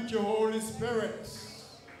 Thank you, Holy Spirit.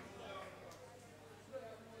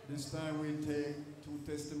 This time we take 2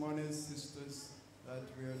 testimonies, sisters, that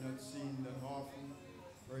we are not seeing that often.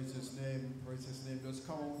 Praise his name. Praise his name. Just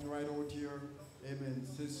come out right out here. Amen.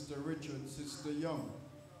 Sister Richard, Sister Young.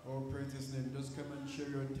 Oh, praise his name. Just come and share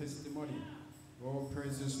your testimony. Oh,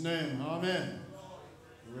 praise his name. Amen.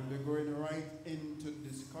 We'll be going right into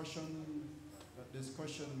discussion.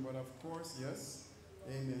 But of course, yes.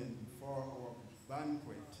 Amen. For our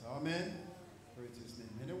banquet. Amen. Praise his name.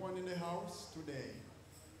 Anyone in the house today?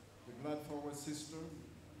 We're glad for our sister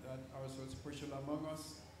that are so special among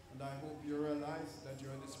us. And I hope you realize that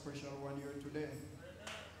you're the special one here today.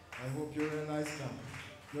 I hope you realize that.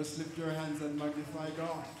 Just lift your hands and magnify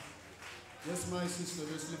God. Yes, my sister,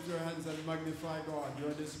 just lift your hands and magnify God.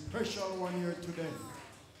 You're the special one here today.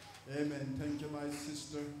 Amen. Thank you, my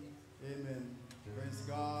sister. Amen. Praise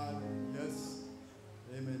God. Yes.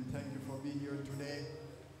 Amen. Thank you for being here today.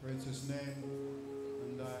 Praise his name.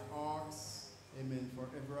 And I ask, amen, for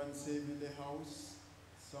everyone saved in the house,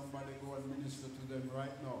 somebody go and minister to them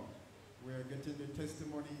right now. We are getting the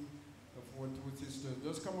testimony of our 2 sisters.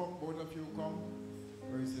 Just come up, both of you come.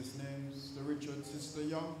 Praise his name. Sister Richard, Sister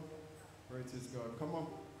Young. Praise his God. Come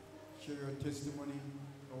up, share your testimony.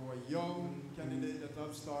 Our young candidate that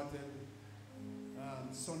have started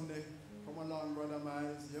Sunday. Come along, Brother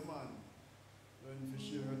Miles. Yeah, man. Learn to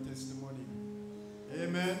share your testimony.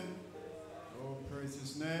 Amen. Oh, praise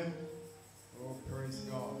his name. Oh, praise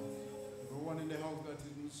God. Everyone in the house that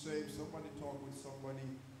isn't saved, somebody talk with somebody.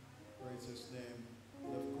 Praise his name.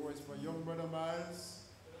 And of course, for young Brother Miles.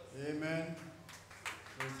 Amen.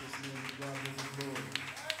 Praise his name. God be the glory.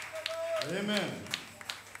 Amen.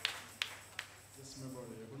 Yes, my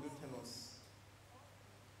brother, you're going to tell us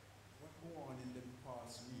what go on in the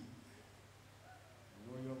past week. I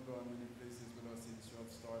know you have gone many places with us since you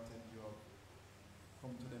have started. You have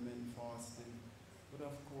come to the men fasting. But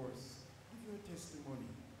of course, give your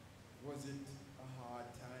testimony. Was it a hard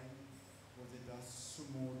time? Was it a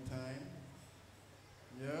smooth time?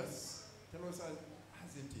 Yes? Tell us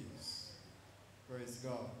as it is. Praise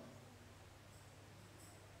God.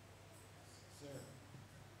 Sir.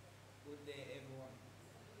 Good day, everyone.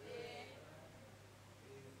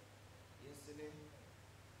 Yesterday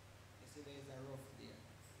is a rough day.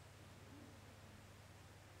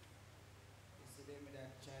 Yesterday, me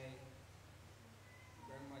that child,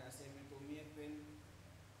 grandmother sent me to Maple,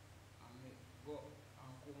 and me go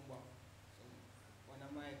and come back. So one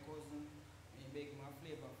of my cousins, me beg my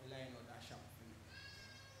flavor for line out a shop for me.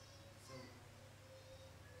 So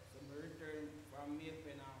me return from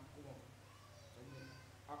Maple and come up.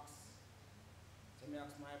 So me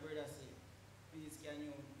ask my brother, say, please can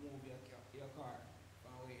you move your car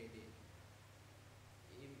from where it is?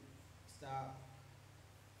 He start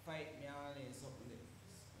fight me and something there.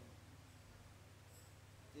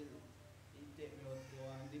 Till he take me out to a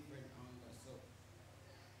different angle, so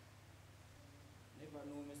never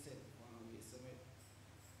know myself one way. So me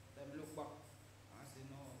look back and say,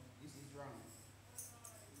 no, this is wrong.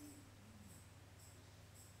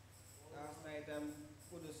 Last night I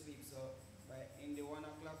couldn't sleep, so in the 1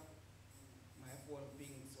 o'clock, my phone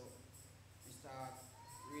pinged, so I start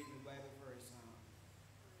reading the Bible verse and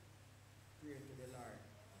pray to the Lord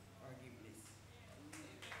forgiveness.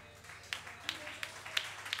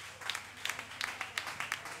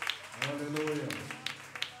 Hallelujah.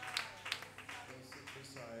 Just sit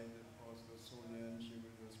beside Pastor Sonia and she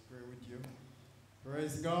will just pray with you.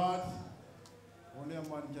 Praise God. Only a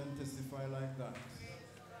man can testify like that.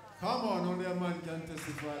 Come on, only a man can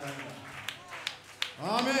testify like that.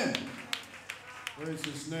 Amen. Praise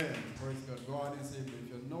his name. Praise God. God is able. If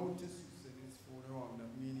you notice, you said his phone wrong.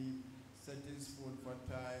 That means he set his phone for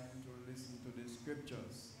time to listen to the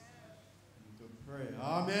scriptures and to pray.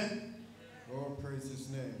 Amen. Oh, praise his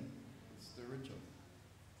name. It's the Richard.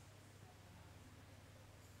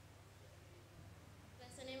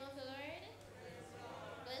 Bless the name of the Lord.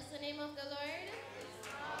 Bless the name of the Lord.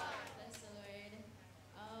 Bless the Lord.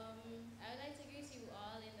 I would like to greet you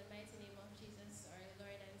all in the mighty name of Jesus, our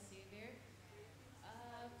Lord and Savior.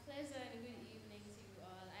 Pleasant good evening to you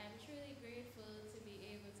all. I am truly grateful to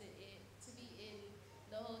be able to be in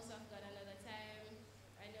the house of God another time.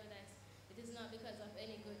 I know that it is not because of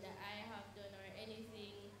any good that I have done or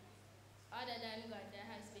anything other than God that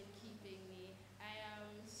has been keeping me. I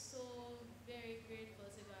am so very grateful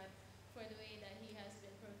to God for the way that he has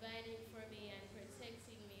been providing for me and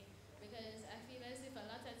protecting me, because I feel as if a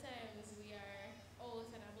lot of times we are out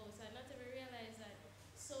and about and not even realize that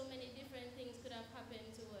so many different things could have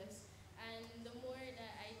happened to us. And the more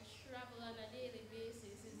that I travel on a daily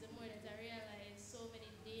basis is the more that I realize so many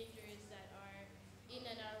dangers that are in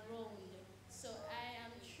and around. So I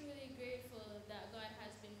am truly grateful that God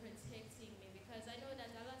has been protecting me, because I know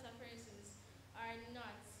that a lot of persons are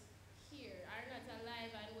not here, are not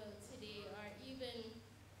alive and well today, or even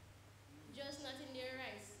just not in their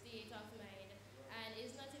right state of mind. And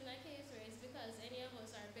it's not in a case where it's because any of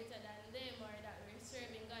us are better than them or that we're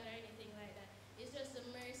serving God or anything like that. It's just the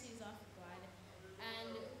mercies of God.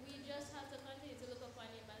 And we just have to continue to look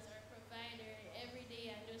upon him as our provider every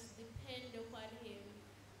day and just depend upon him.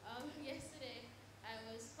 Yesterday, I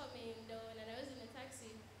was coming down and I was in a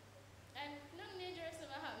taxi, and nothing dangerous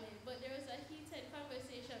ever happened, but there was a heated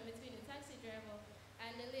conversation between the taxi driver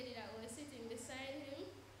and the lady that was sitting beside him,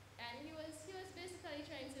 and he was basically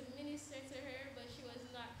trying to minister to her, but she was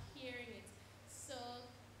not hearing it. So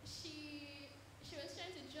she was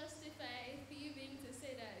trying to justify thieving to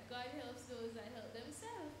say that God helps those that help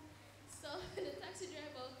themselves. So the taxi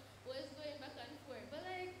driver was going back and forth, but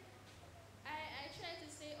like, I tried to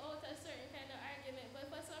stay out a certain kind of argument,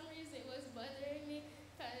 but for some reason it was bothering me,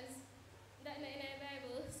 because that not in the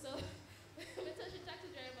Bible. So I touched the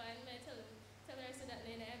taxi driver and I tell her I said that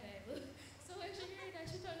not in the Bible. So when she heard that,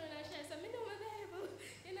 she turned around and she said, "Me know my Bible.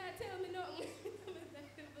 You not tell me nothing." My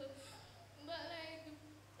Bible. But like,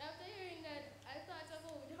 after hearing that, I thought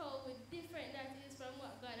about how different that is from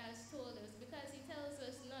what God has told us, because he tells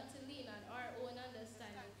us not to lean on our own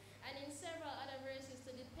understanding, and in several other verses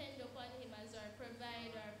to depend upon him as our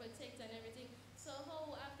provider, protector, and everything. So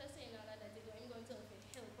how, after saying all of that, I'm going to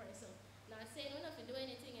help ourselves? Not saying we're not to do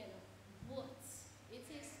anything, but it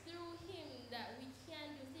is through him that we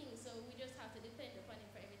can do things, so we just have to depend upon him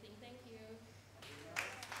for everything. Thank you.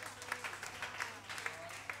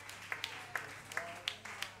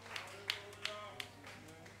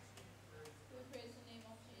 We praise the name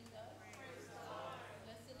of Jesus.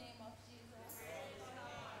 Bless the name of Jesus.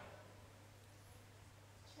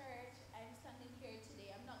 Church, I'm standing here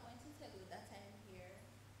today. I'm not going to tell you that I'm here.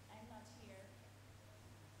 I'm not here.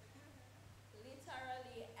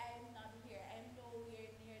 Literally, I'm not here. I'm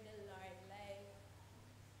nowhere near the Lord. Like,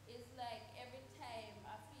 it's like every time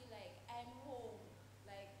I feel like I'm home.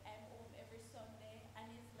 Like, I'm home every Sunday. And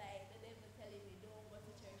it's like the devil telling me, don't go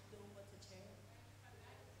to church, don't go to church.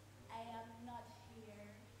 I am not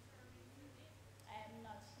here. I am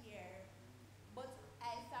not here. But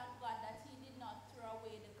I thank God that he did not throw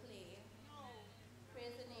away the clay.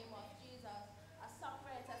 Praise the name of Jesus. A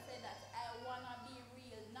songwriter said that I want to be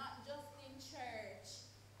real, not just in church.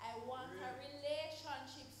 I want a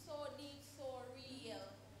relationship so deep, so real.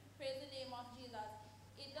 Praise the name of Jesus.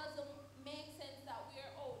 It doesn't make sense that we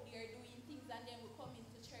are out there doing things and then we come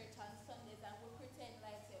into church on Sundays and we pretend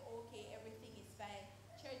like, say, okay, everything is fine.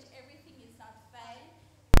 Church, everything is not fine.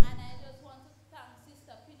 And I just want to thank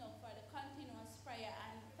Sister Pinot for the continuous prayer,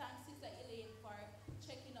 and thank Sister Elaine for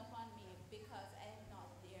checking up on me, because I am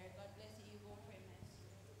not there. God bless you. You go pray, man.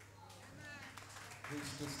 Please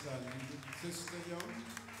to stand. Sister Young,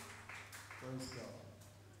 praise God.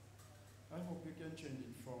 I hope you can change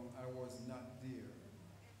it from "I was not there,"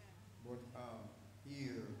 but I'm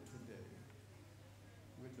here today.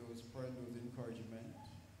 With those prayer, those encouragement.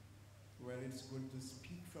 Well, it's good to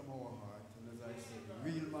speak from our heart, and as I said,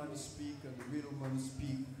 real man speak and real man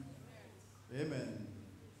speak. Amen.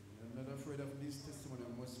 I'm not afraid of this testimony.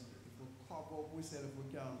 We must, if we cover up, we said if we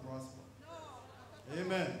can't prosper.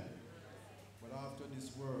 Amen. But after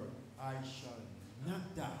this word, I shall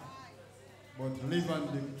not die, but live and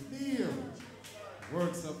declare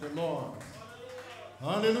works of the Lord.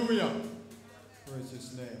 Hallelujah. Praise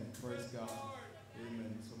his name. Praise God.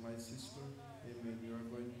 Amen. So my sister, amen, you are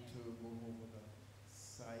going to move over the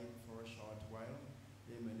side for a short while.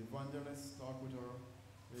 Amen. Evangelist, talk with her.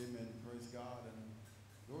 Amen. Praise God. And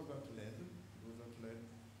those that led.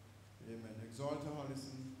 Amen. Exalt her,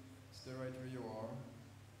 listen. Stay right where you are.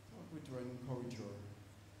 Talk with her and encourage her.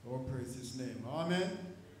 Oh, praise his name. Amen.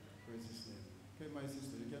 Praise his name. Okay, my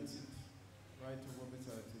sister, you can sit right over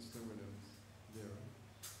beside Sister Williams. There.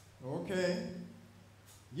 Okay.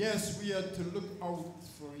 Yes, we are to look out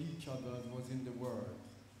for each other as was in the word.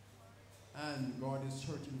 And God is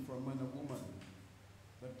searching for a man or woman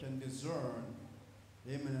that can discern,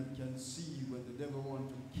 amen, and can see when the devil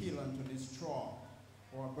wants to kill and to destroy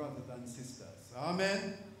our brothers and sisters.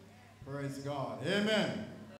 Amen. Praise God. Amen.